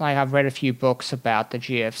of, like, I've read a few books about the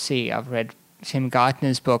GFC. I've read Tim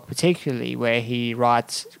Geithner's book particularly, where he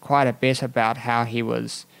writes quite a bit about how he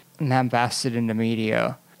was lambasted in the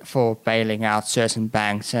media for bailing out certain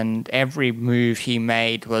banks, and every move he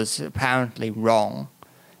made was apparently wrong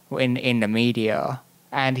in the media.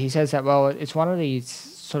 And he says that, well, it's one of these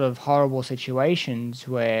sort of horrible situations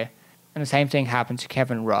where, and the same thing happened to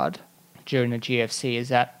Kevin Rudd during the GFC, is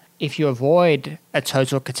that if you avoid a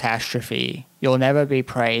total catastrophe, you'll never be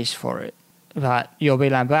praised for it. But you'll be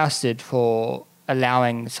lambasted for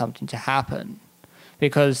allowing something to happen,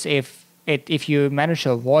 because if you manage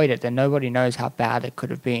to avoid it, then nobody knows how bad it could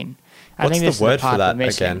have been. What's the word for that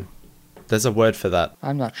again? There's a word for that.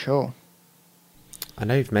 I'm not sure. I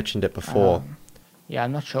know you've mentioned it before. Yeah,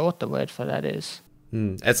 I'm not sure what the word for that is.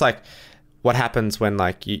 It's like what happens when,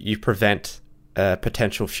 like, you prevent a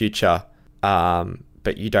potential future,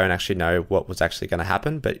 but you don't actually know what was actually going to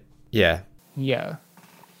happen. But yeah.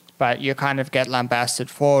 But you kind of get lambasted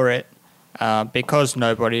for it because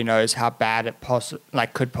nobody knows how bad it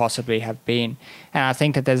could possibly have been. And I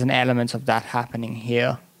think that there's an element of that happening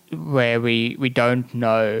here, where we don't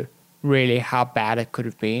know really how bad it could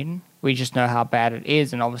have been. We just know how bad it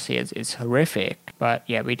is, and obviously it's horrific. But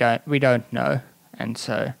yeah, we don't know, and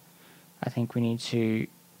so I think we need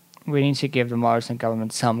to give the Morrison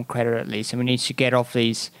government some credit at least, and we need to get off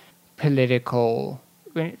these political.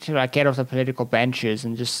 We need to, like, get off the political benches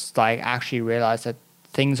and just, like, actually realize that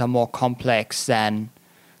things are more complex than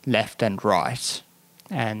left and right.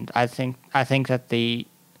 And I think that the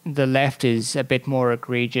left is a bit more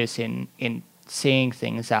egregious in seeing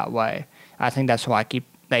things that way. I think that's why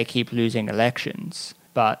they keep losing elections.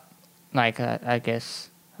 But, like, I guess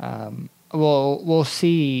we'll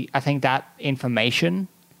see. I think that information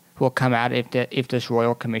will come out if this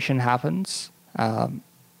royal commission happens.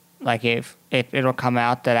 Like if it'll come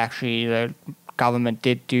out that actually the government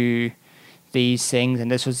did do these things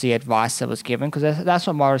and this was the advice that was given, because that's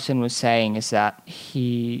what Morrison was saying, is that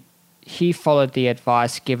he followed the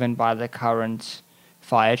advice given by the current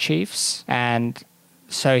fire chiefs, and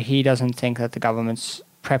so he doesn't think that the government's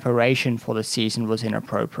preparation for the season was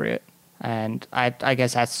inappropriate. And I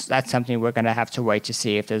guess that's something we're going to have to wait to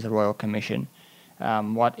see if there's a royal commission,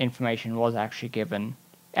 what information was actually given,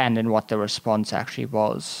 and then what the response actually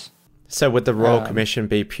was. So would the royal commission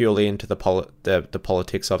be purely into the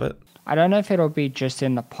politics of it? I don't know if it'll be just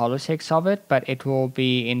in the politics of it, but it will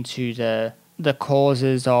be into the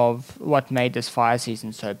causes of what made this fire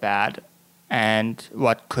season so bad and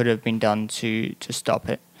what could have been done to stop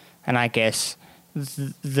it. And I guess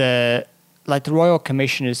the Royal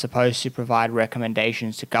Commission is supposed to provide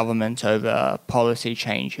recommendations to government over policy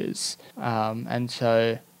changes. And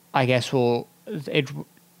so I guess it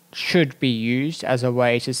should be used as a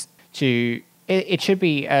way it should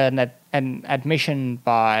be an admission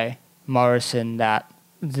by Morrison that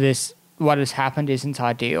what has happened isn't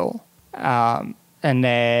ideal. And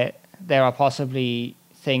there are possibly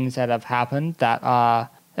things that have happened that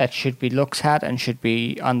should be looked at and should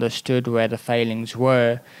be understood where the failings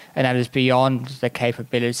were, and that is beyond the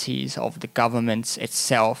capabilities of the government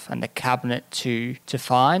itself and the cabinet to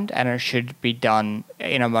find, and it should be done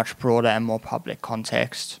in a much broader and more public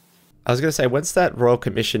context. I was going to say, when's that royal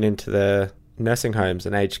commission into the nursing homes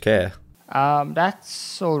and aged care?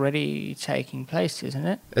 That's already taking place, isn't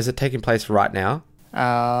it? Is it taking place right now?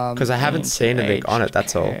 Because I haven't seen anything on it,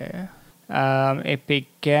 that's all. It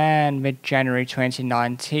began mid-January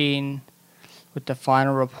 2019 with the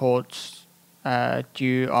final report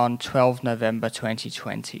due on 12 November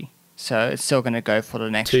 2020. So it's still going to go for the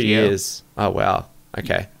next 2 year. 2 years. Oh, wow.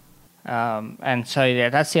 Okay. And so, yeah,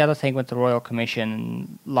 that's the other thing with the Royal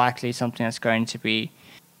Commission, likely something that's going to be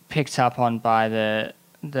picked up on by the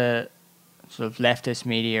sort of leftist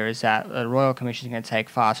media, is that the Royal Commission is going to take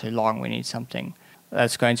far too long. We need something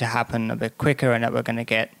that's going to happen a bit quicker, and that we're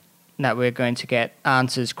going to get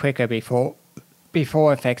answers quicker before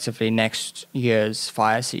effectively next year's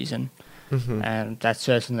fire season. Mm-hmm. And that's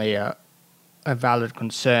certainly a valid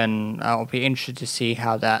concern. I'll be interested to see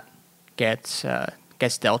how that gets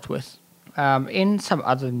dealt with. In some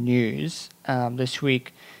other news, this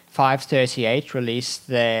week, 538 released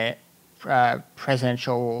their the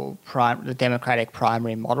Democratic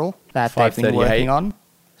primary model that they've been working on.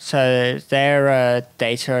 So their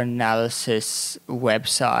data analysis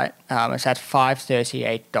website, it's at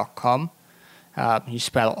 538.com. You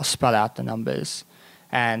spell out the numbers,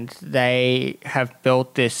 and they have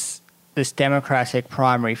built this Democratic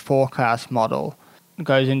primary forecast model. It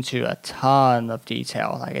goes into a ton of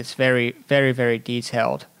detail. Like, it's very, very, very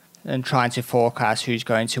detailed, and trying to forecast who's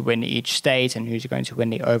going to win each state and who's going to win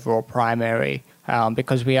the overall primary.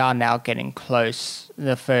 Because we are now getting close.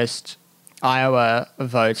 The first Iowa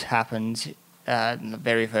vote happened in the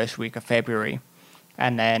very first week of February,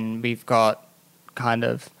 and then we've got kind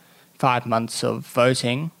of 5 months of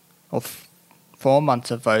voting, or 4 months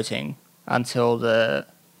of voting, until the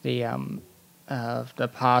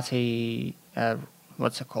party,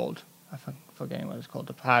 what's it called? I'm forgetting what it's called.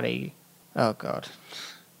 The party. Oh God.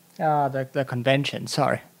 The convention.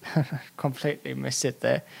 Sorry, completely missed it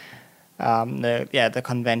there. The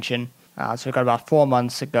convention. So we've got about 4 and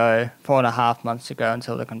a half months to go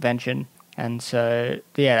until the convention. And so,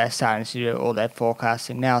 they're starting to do all their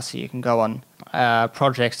forecasting now. So you can go on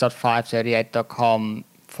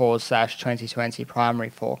projects.538.com/2020 primary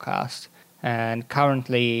forecast. And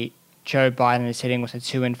currently, Joe Biden is sitting with a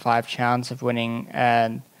 2 in 5 chance of winning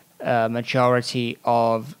a majority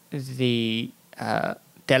of the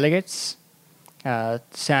delegates.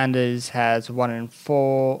 Sanders has 1 in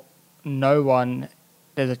 4. No one.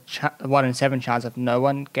 There's a 1 in 7 chance of no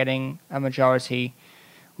one getting a majority,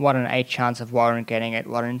 1 in 8 chance of Warren getting it,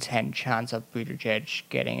 1 in 10 chance of Buttigieg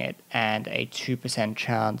getting it, and a 2%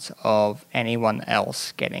 chance of anyone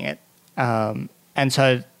else getting it. And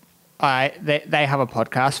so they have a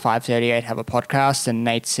podcast, 538 have a podcast, and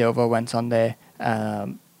Nate Silver went on there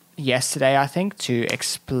yesterday, I think, to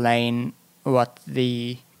explain what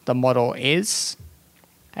the model is.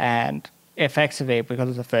 And effectively, because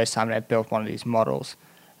it's the first time they've built one of these models,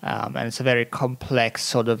 and it's a very complex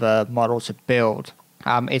sort of a model to build,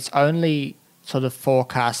 it's only sort of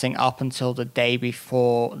forecasting up until the day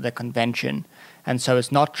before the convention. And so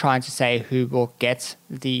it's not trying to say who will get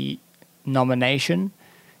the nomination.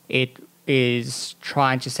 It is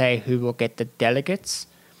trying to say who will get the delegates.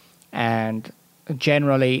 And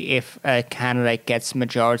generally, if a candidate gets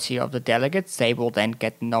majority of the delegates, they will then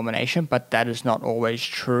get the nomination, but that is not always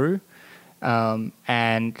true.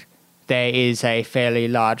 And there is a fairly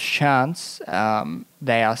large chance.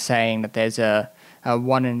 They are saying that there's a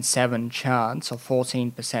 1 in 7 chance, or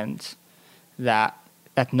 14%, that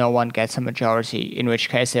no one gets a majority, in which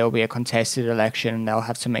case there will be a contested election and they'll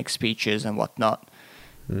have to make speeches and whatnot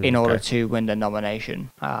in order to win the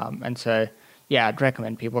nomination. And so, yeah, I'd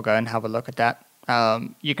recommend people go and have a look at that.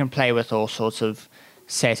 You can play with all sorts of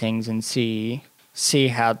settings and see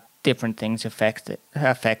how different things affect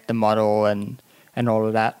the model and all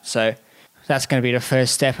of that. So that's going to be the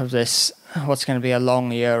first step of this, what's going to be a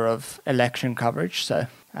long year of election coverage. So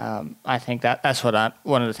I think that's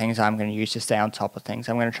one of the things I'm going to use to stay on top of things.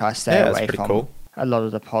 I'm going to try to stay away from a lot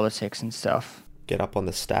of the politics and stuff. Get up on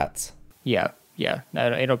the stats. Yeah.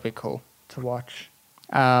 No, it'll be cool to watch.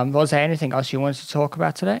 Was there anything else you wanted to talk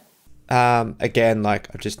about today? Again, like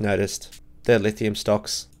I've just noticed, the lithium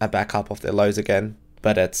stocks are back up off their lows again,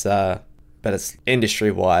 but it's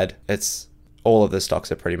industry wide. It's all of the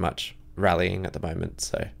stocks are pretty much rallying at the moment.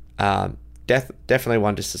 So definitely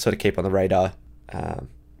one just to sort of keep on the radar,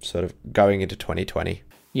 sort of going into 2020.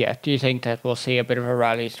 Yeah. Do you think that we'll see a bit of a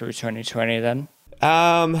rally through 2020 then?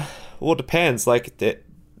 Well, it depends. Like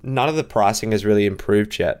none of the pricing has really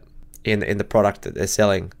improved yet in the product that they're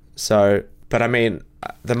selling. So, but I mean,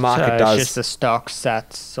 the market does. It's just the stocks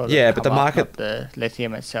that sort of. Yeah, but the market, not the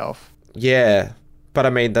lithium itself. Yeah, but I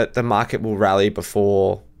mean the market will rally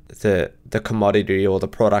before the commodity or the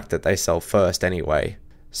product that they sell first anyway.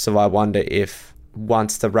 So I wonder if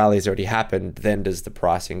once the rally's already happened, then does the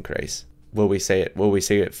price increase? Will we see it? Will we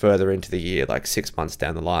see it further into the year, like 6 months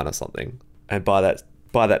down the line or something? And by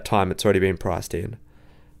that time, it's already been priced in.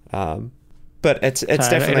 But it's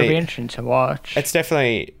definitely, it'll be interesting to watch. It's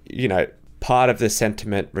definitely, part of the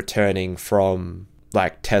sentiment returning from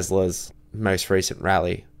like Tesla's most recent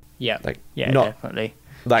rally. Yeah, definitely.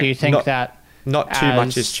 Like, do you think that not too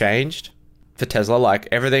much has changed for Tesla? Like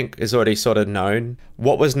everything is already sort of known.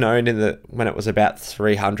 What was known when it was about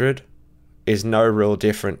 300 is no real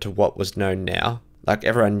different to what was known now. Like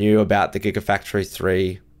everyone knew about the Gigafactory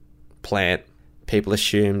 3 plant. People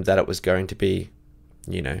assumed that it was going to be,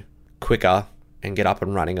 quicker and get up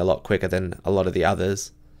and running a lot quicker than a lot of the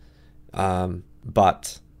others.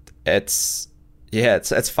 But it's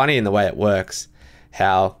funny in the way it works,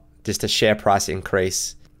 how just a share price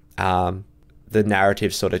increase, the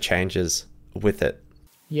narrative sort of changes with it.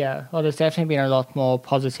 Yeah, well, there's definitely been a lot more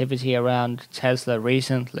positivity around Tesla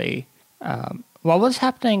recently. What was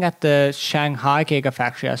happening at the Shanghai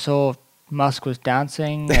Gigafactory? I saw Musk was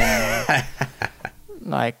dancing and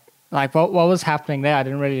what was happening there? I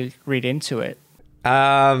didn't really read into it.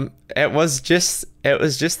 It was just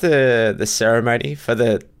the ceremony for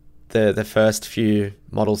the first few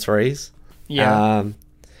Model 3s. Yeah.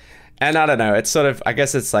 And I don't know, it's sort of, I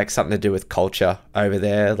guess it's like something to do with culture over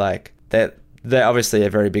there. Like they're obviously a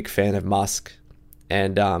very big fan of Musk,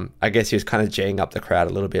 and I guess he was kind of geeing up the crowd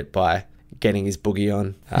a little bit by getting his boogie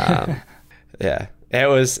on. Yeah, it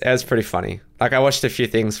was pretty funny. Like I watched a few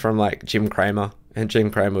things from like Jim Cramer, and Jim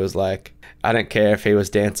Cramer was like, I don't care if he was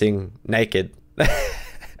dancing naked.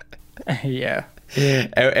 Yeah.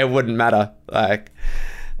 It wouldn't matter. Like,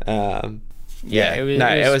 it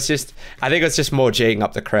was just, I think it was just more geeing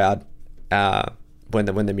up the crowd when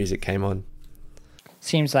the music came on.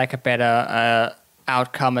 Seems like a better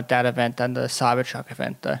outcome at that event than the Cybertruck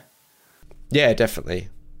event, though. Yeah, definitely.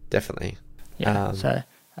 Yeah. So,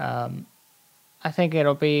 I think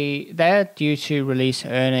they're due to release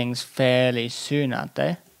earnings fairly soon, aren't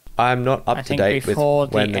they? I'm not up to date with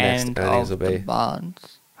when the next earnings will be.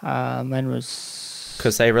 When was?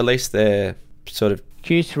 Because they released their sort of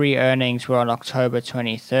Q3 earnings were on October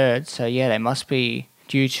 23rd, so yeah, they must be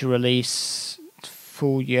due to release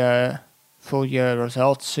full year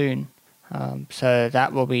results soon. So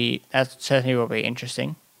that certainly will be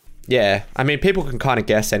interesting. Yeah, I mean, people can kind of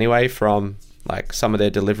guess anyway from like some of their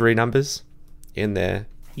delivery numbers in their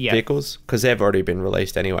vehicles, because they've already been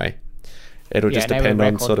released anyway. It'll just depend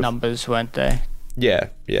on sort of numbers, weren't they? Yeah.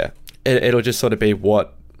 It'll just sort of be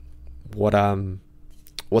what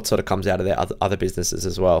sort of comes out of their other businesses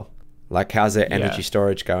as well. Like how's their energy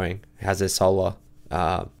storage going? How's their solar?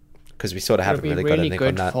 Because we sort of haven't really got anything on that. It'll be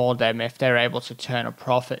really good for them if they're able to turn a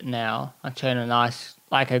profit now and turn a nice,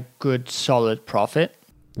 like a good solid profit.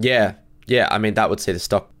 Yeah. I mean, that would see the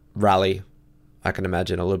stock rally, I can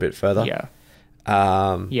imagine, a little bit further. Yeah.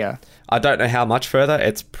 I don't know how much further.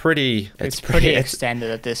 It's pretty extended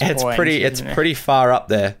at this point. It's pretty far up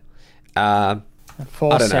there.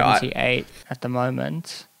 478 at the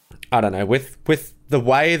moment. I don't know. With the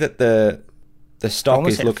way that the the stock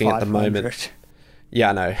Almost is hit looking at the 500. moment. Yeah,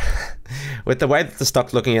 I know. With the way that the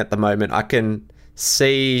stock's looking at the moment, I can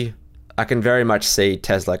very much see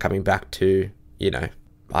Tesla coming back to, I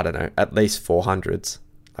don't know, at least 400s,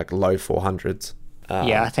 like low 400s.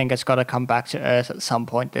 Yeah, I think it's got to come back to earth at some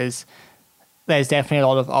point. There's definitely a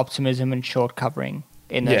lot of optimism and short covering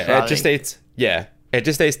in this rally. It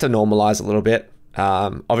just needs to normalize a little bit.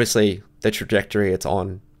 Obviously, the trajectory it's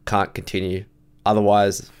on can't continue.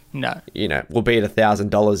 Otherwise, No. We'll be at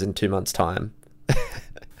 $1,000 in 2 months' time.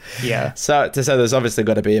 Yeah. So there's obviously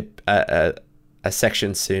got to be a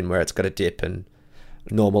section soon where it's got to dip and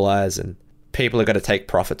normalize, and people are going to take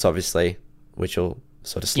profits, obviously, which will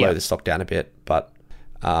sort of slow the stock down a bit. But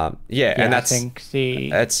and that's, I think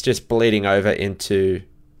it's just bleeding over into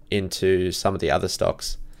some of the other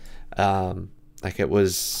stocks. Like it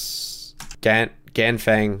was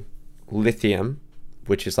Ganfeng Lithium,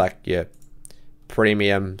 which is like your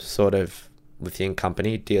premium sort of lithium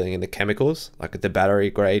company dealing in the chemicals, like the battery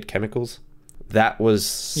grade chemicals. That was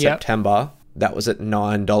September. That was at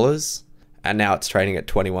 $9, and now it's trading at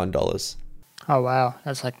 $21. Oh wow,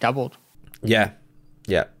 that's like doubled. Yeah.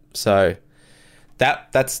 So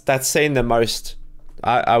that's seen the most.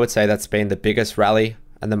 I would say that's been the biggest rally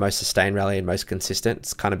and the most sustained rally and most consistent.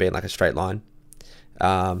 It's kind of been like a straight line.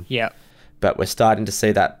 But we're starting to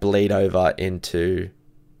see that bleed over into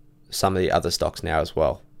some of the other stocks now as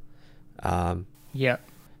well.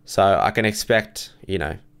 So I can expect,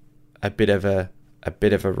 a bit of a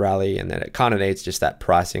rally, and then it kind of needs just that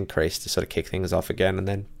price increase to sort of kick things off again, and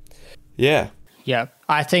then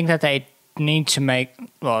I think that they need to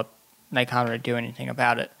they can't really do anything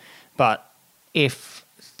about it, but if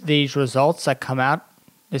these results that come out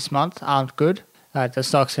this month aren't good, the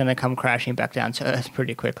stock's going to come crashing back down to earth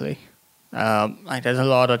pretty quickly. There's a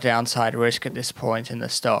lot of downside risk at this point in the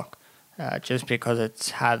stock, just because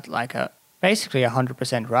it's had basically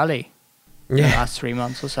 100% rally in the last 3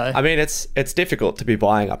 months or so. I mean, it's difficult to be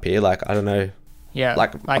buying up here. Like, I don't know. Yeah.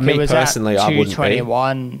 Like me it was personally, at I wouldn't be.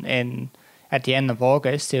 221 at the end of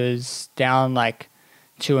August. It was down like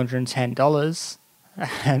 $210,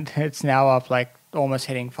 and it's now up like almost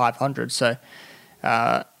hitting 500. So,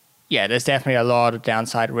 there's definitely a lot of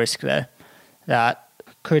downside risk there that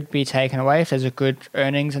could be taken away if there's a good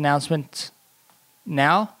earnings announcement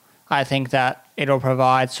now. I think that it'll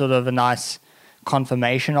provide sort of a nice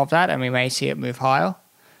confirmation of that, and we may see it move higher.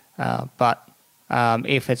 But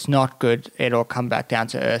if it's not good, it'll come back down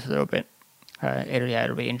to earth a little bit.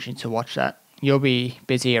 It'll be interesting to watch that. You'll be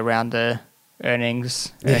busy around the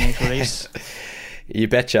earnings release. You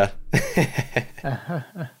betcha.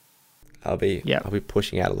 I'll be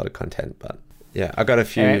pushing out a lot of content, but I got a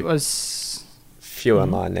few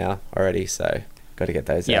online now already, so got to get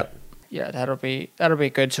those out. Yeah, that'll be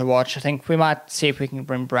good to watch. I think we might see if we can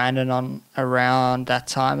bring Brandon on around that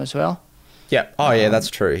time as well. Yeah. Oh, yeah, that's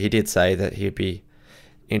true. He did say that he'd be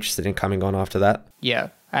interested in coming on after that. Yeah,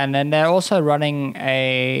 and then they're also running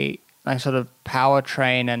a sort of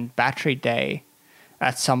powertrain and battery day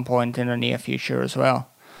at some point in the near future as well.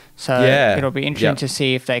 So it'll be interesting to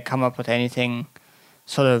see if they come up with anything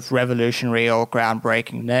sort of revolutionary or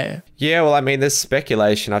groundbreaking there. Yeah, well, I mean, there's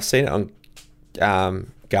speculation. I've seen it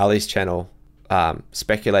on Gali's channel,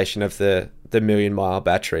 speculation of the million mile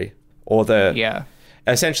battery, or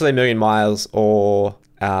essentially million miles, or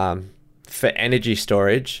for energy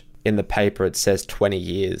storage. In the paper, it says 20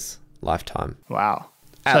 years lifetime. Wow.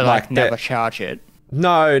 So never charge it.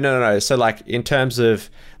 No. So like in terms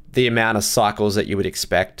of the amount of cycles that you would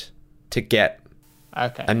expect to get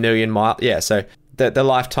a million mile. Yeah. So the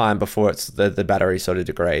lifetime before it's the battery sort of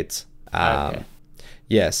degrades. So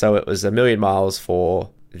it was 1 million miles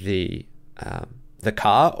for the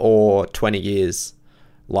car, or 20 years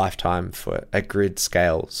lifetime for a grid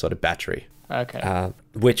scale sort of battery.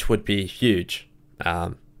 Which would be huge.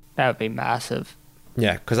 That would be massive.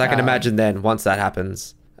 Yeah, because I can imagine then once that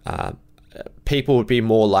happens, people would be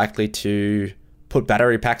more likely to put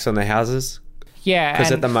battery packs on their houses. Yeah,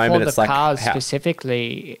 because at the moment it's like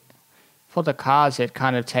specifically for the cars, it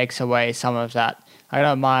kind of takes away some of that. I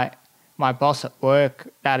know my boss at work,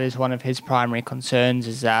 that is one of his primary concerns,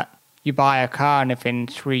 is that you buy a car and if in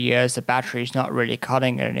 3 years the battery's not really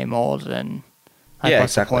cutting it anymore, then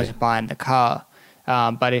what's the point of buying the car?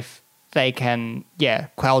 But if they can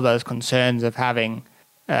quell those concerns of having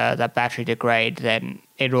that battery degrade, then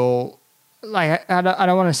it'll, like, I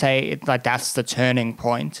don't want to say it, like that's the turning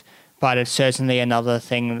point, but it's certainly another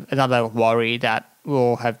worry that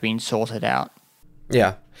will have been sorted out.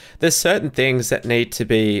 Yeah. There's certain things that need to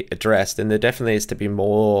be addressed, and there definitely needs to be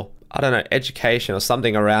more, education or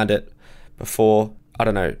something around it before,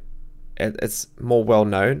 it's more well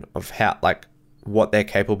known of how, like, what they're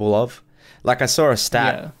capable of. Like I saw a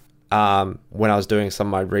stat when I was doing some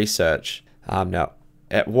of my research. Now,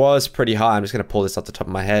 it was pretty high. I'm just going to pull this off the top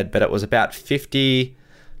of my head, but it was about 50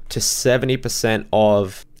 to 70%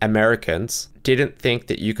 of Americans didn't think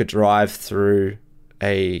that you could drive through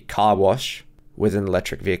a car wash with an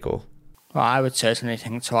electric vehicle. Well, I would certainly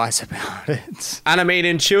think twice about it. And I mean,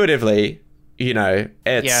 intuitively,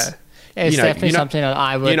 it's... Yeah. It's definitely something that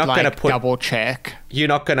I would double check. You're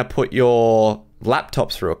not going to put your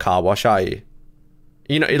laptop through a car wash, are you?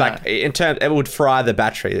 Like in terms, it would fry the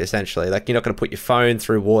battery essentially. Like you're not going to put your phone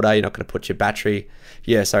through water. You're not going to put your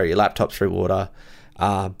your laptop through water.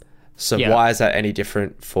 Why is that any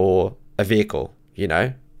different for a vehicle?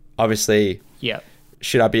 Obviously,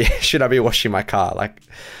 should I be washing my car?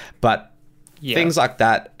 Things like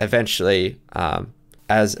that eventually,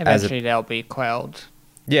 they'll be quelled.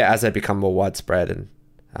 Yeah, as they become more widespread, and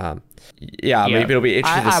maybe it'll be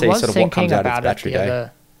interesting to see sort of what comes out of battery day.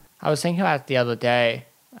 I was thinking about it the other day,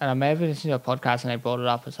 and I may have listened to a podcast and they brought it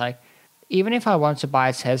up. It's like, even if I wanted to buy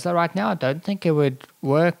a Tesla right now, I don't think it would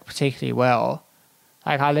work particularly well.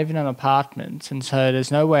 Like, I live in an apartment, and so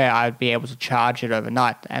there's no way I'd be able to charge it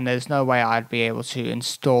overnight, and there's no way I'd be able to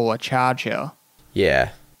install a charger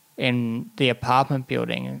in the apartment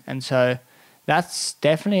building. And so that's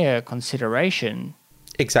definitely a consideration.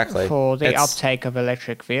 Exactly. For the uptake of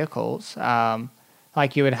electric vehicles.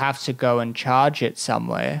 Like, you would have to go and charge it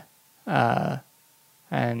somewhere. And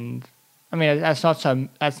I mean, that's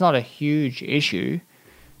not a huge issue.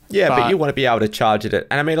 Yeah, but you want to be able to charge it.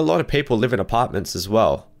 And I mean, a lot of people live in apartments as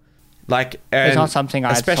well. It's not something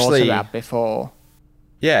I'd thought about before.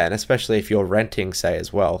 Yeah, and especially if you're renting, say,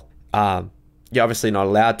 as well. You're obviously not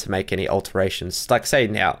allowed to make any alterations. Like, say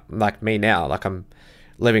now, like me now, like I'm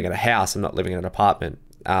living in a house, I'm not living in an apartment.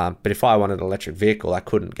 But if I wanted an electric vehicle, I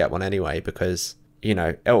couldn't get one anyway because,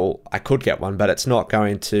 I could get one, but I'm not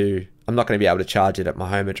going to be able to charge it at my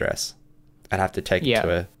home address. I'd have to take it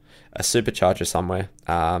to a supercharger somewhere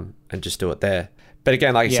and just do it there. But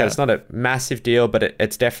again, like you said, it's not a massive deal, but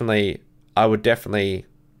it's definitely, I would definitely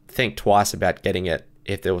think twice about getting it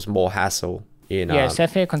if there was more hassle in it's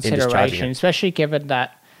definitely a consideration, especially given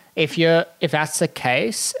that if that's the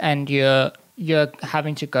case and you're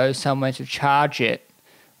having to go somewhere to charge it,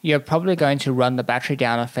 you're probably going to run the battery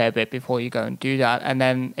down a fair bit before you go and do that. And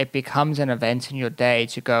then it becomes an event in your day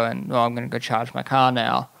to go and, I'm going to go charge my car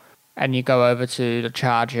now. And you go over to the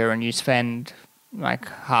charger and you spend like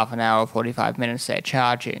half an hour, 45 minutes there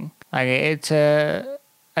charging. Like, it's a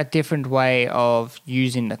different way of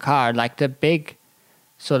using the car. Like, the big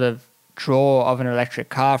sort of draw of an electric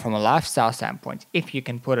car from a lifestyle standpoint, if you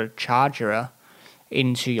can put a charger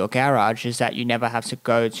into your garage, is that you never have to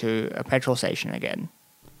go to a petrol station again.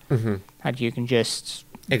 Mm-hmm. And you can just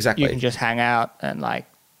exactly hang out and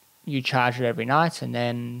you charge it every night, and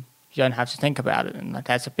then you don't have to think about it. And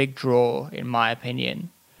that's a big draw, in my opinion.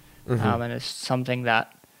 Mm-hmm. And it's something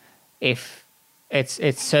that, if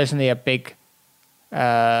it's certainly a big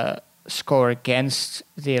score against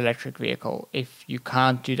the electric vehicle if you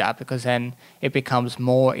can't do that, because then it becomes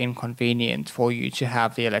more inconvenient for you to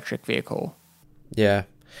have the electric vehicle. Yeah,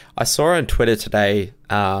 I saw on Twitter today.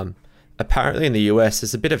 Apparently in the US,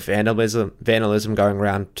 there's a bit of vandalism going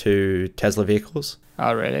around to Tesla vehicles.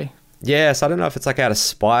 Oh, really? Yes, I don't know if it's like out of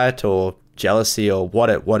spite or jealousy or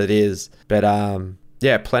what it is, but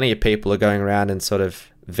plenty of people are going around and sort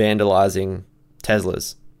of vandalizing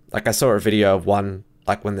Teslas. Like, I saw a video of one,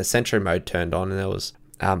 like when the Sentry mode turned on, and there was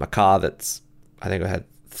a car that's, I think it had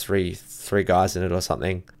three guys in it or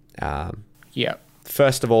something.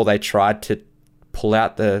 First of all, they tried to pull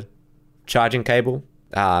out the charging cable.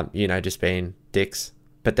 Just being dicks.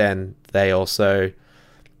 But then they also,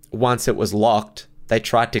 once it was locked, they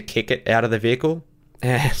tried to kick it out of the vehicle.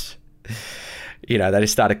 And, they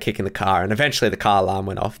just started kicking the car. And eventually the car alarm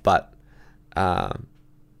went off. But,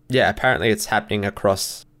 apparently it's happening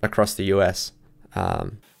across the US.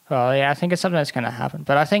 I think it's something that's going to happen.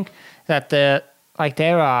 But I think that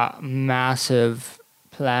there are massive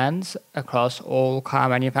plans across all car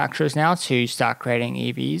manufacturers now to start creating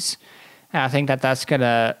EVs. And I think that that's going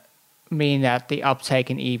to mean that the uptake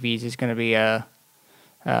in EVs is going to be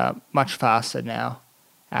much faster now.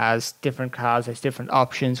 As different cars, there's different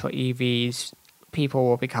options for EVs. People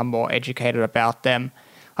will become more educated about them.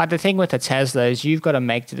 The thing with the Tesla is you've got to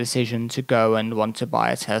make the decision to go and want to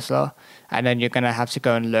buy a Tesla, and then you're going to have to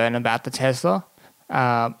go and learn about the Tesla.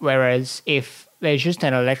 Whereas if there's just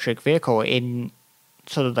an electric vehicle in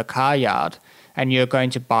sort of the car yard, and you're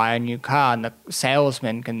going to buy a new car, and the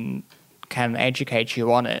salesman can educate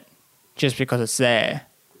you on it just because it's there.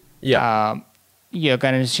 Yeah. you're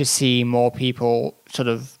going to just see more people sort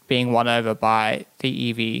of being won over by the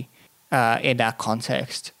EV in that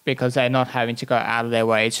context, because they're not having to go out of their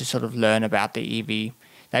way to sort of learn about the EV.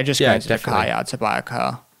 They're just going to the car yard to buy a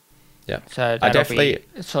car. Yeah. So I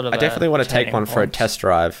definitely want to take one for a test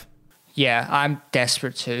drive. Yeah, I'm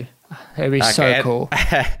desperate to. It'd be so cool.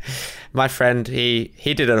 My friend, he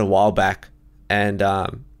did it a while back, and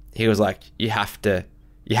he was like, you have to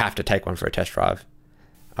take one for a test drive.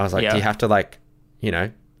 I was like, do you have to, like, you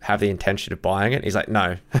know, have the intention of buying it? He's like,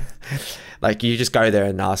 no. Like, you just go there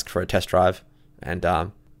and ask for a test drive, and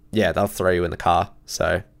they'll throw you in the car.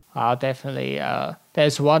 So I'll definitely.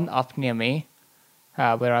 There's one up near me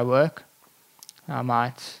where I work. I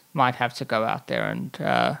might have to go out there and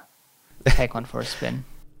take one for a spin.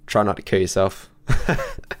 Try not to kill yourself.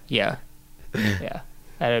 Yeah,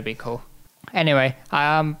 that'd be cool. Anyway,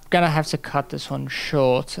 I'm gonna have to cut this one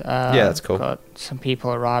short. That's cool. Got some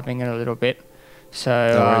people arriving in a little bit,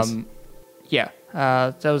 so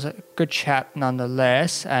that was a good chat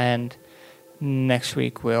nonetheless. And next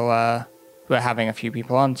week we're having a few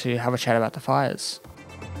people on to have a chat about the fires.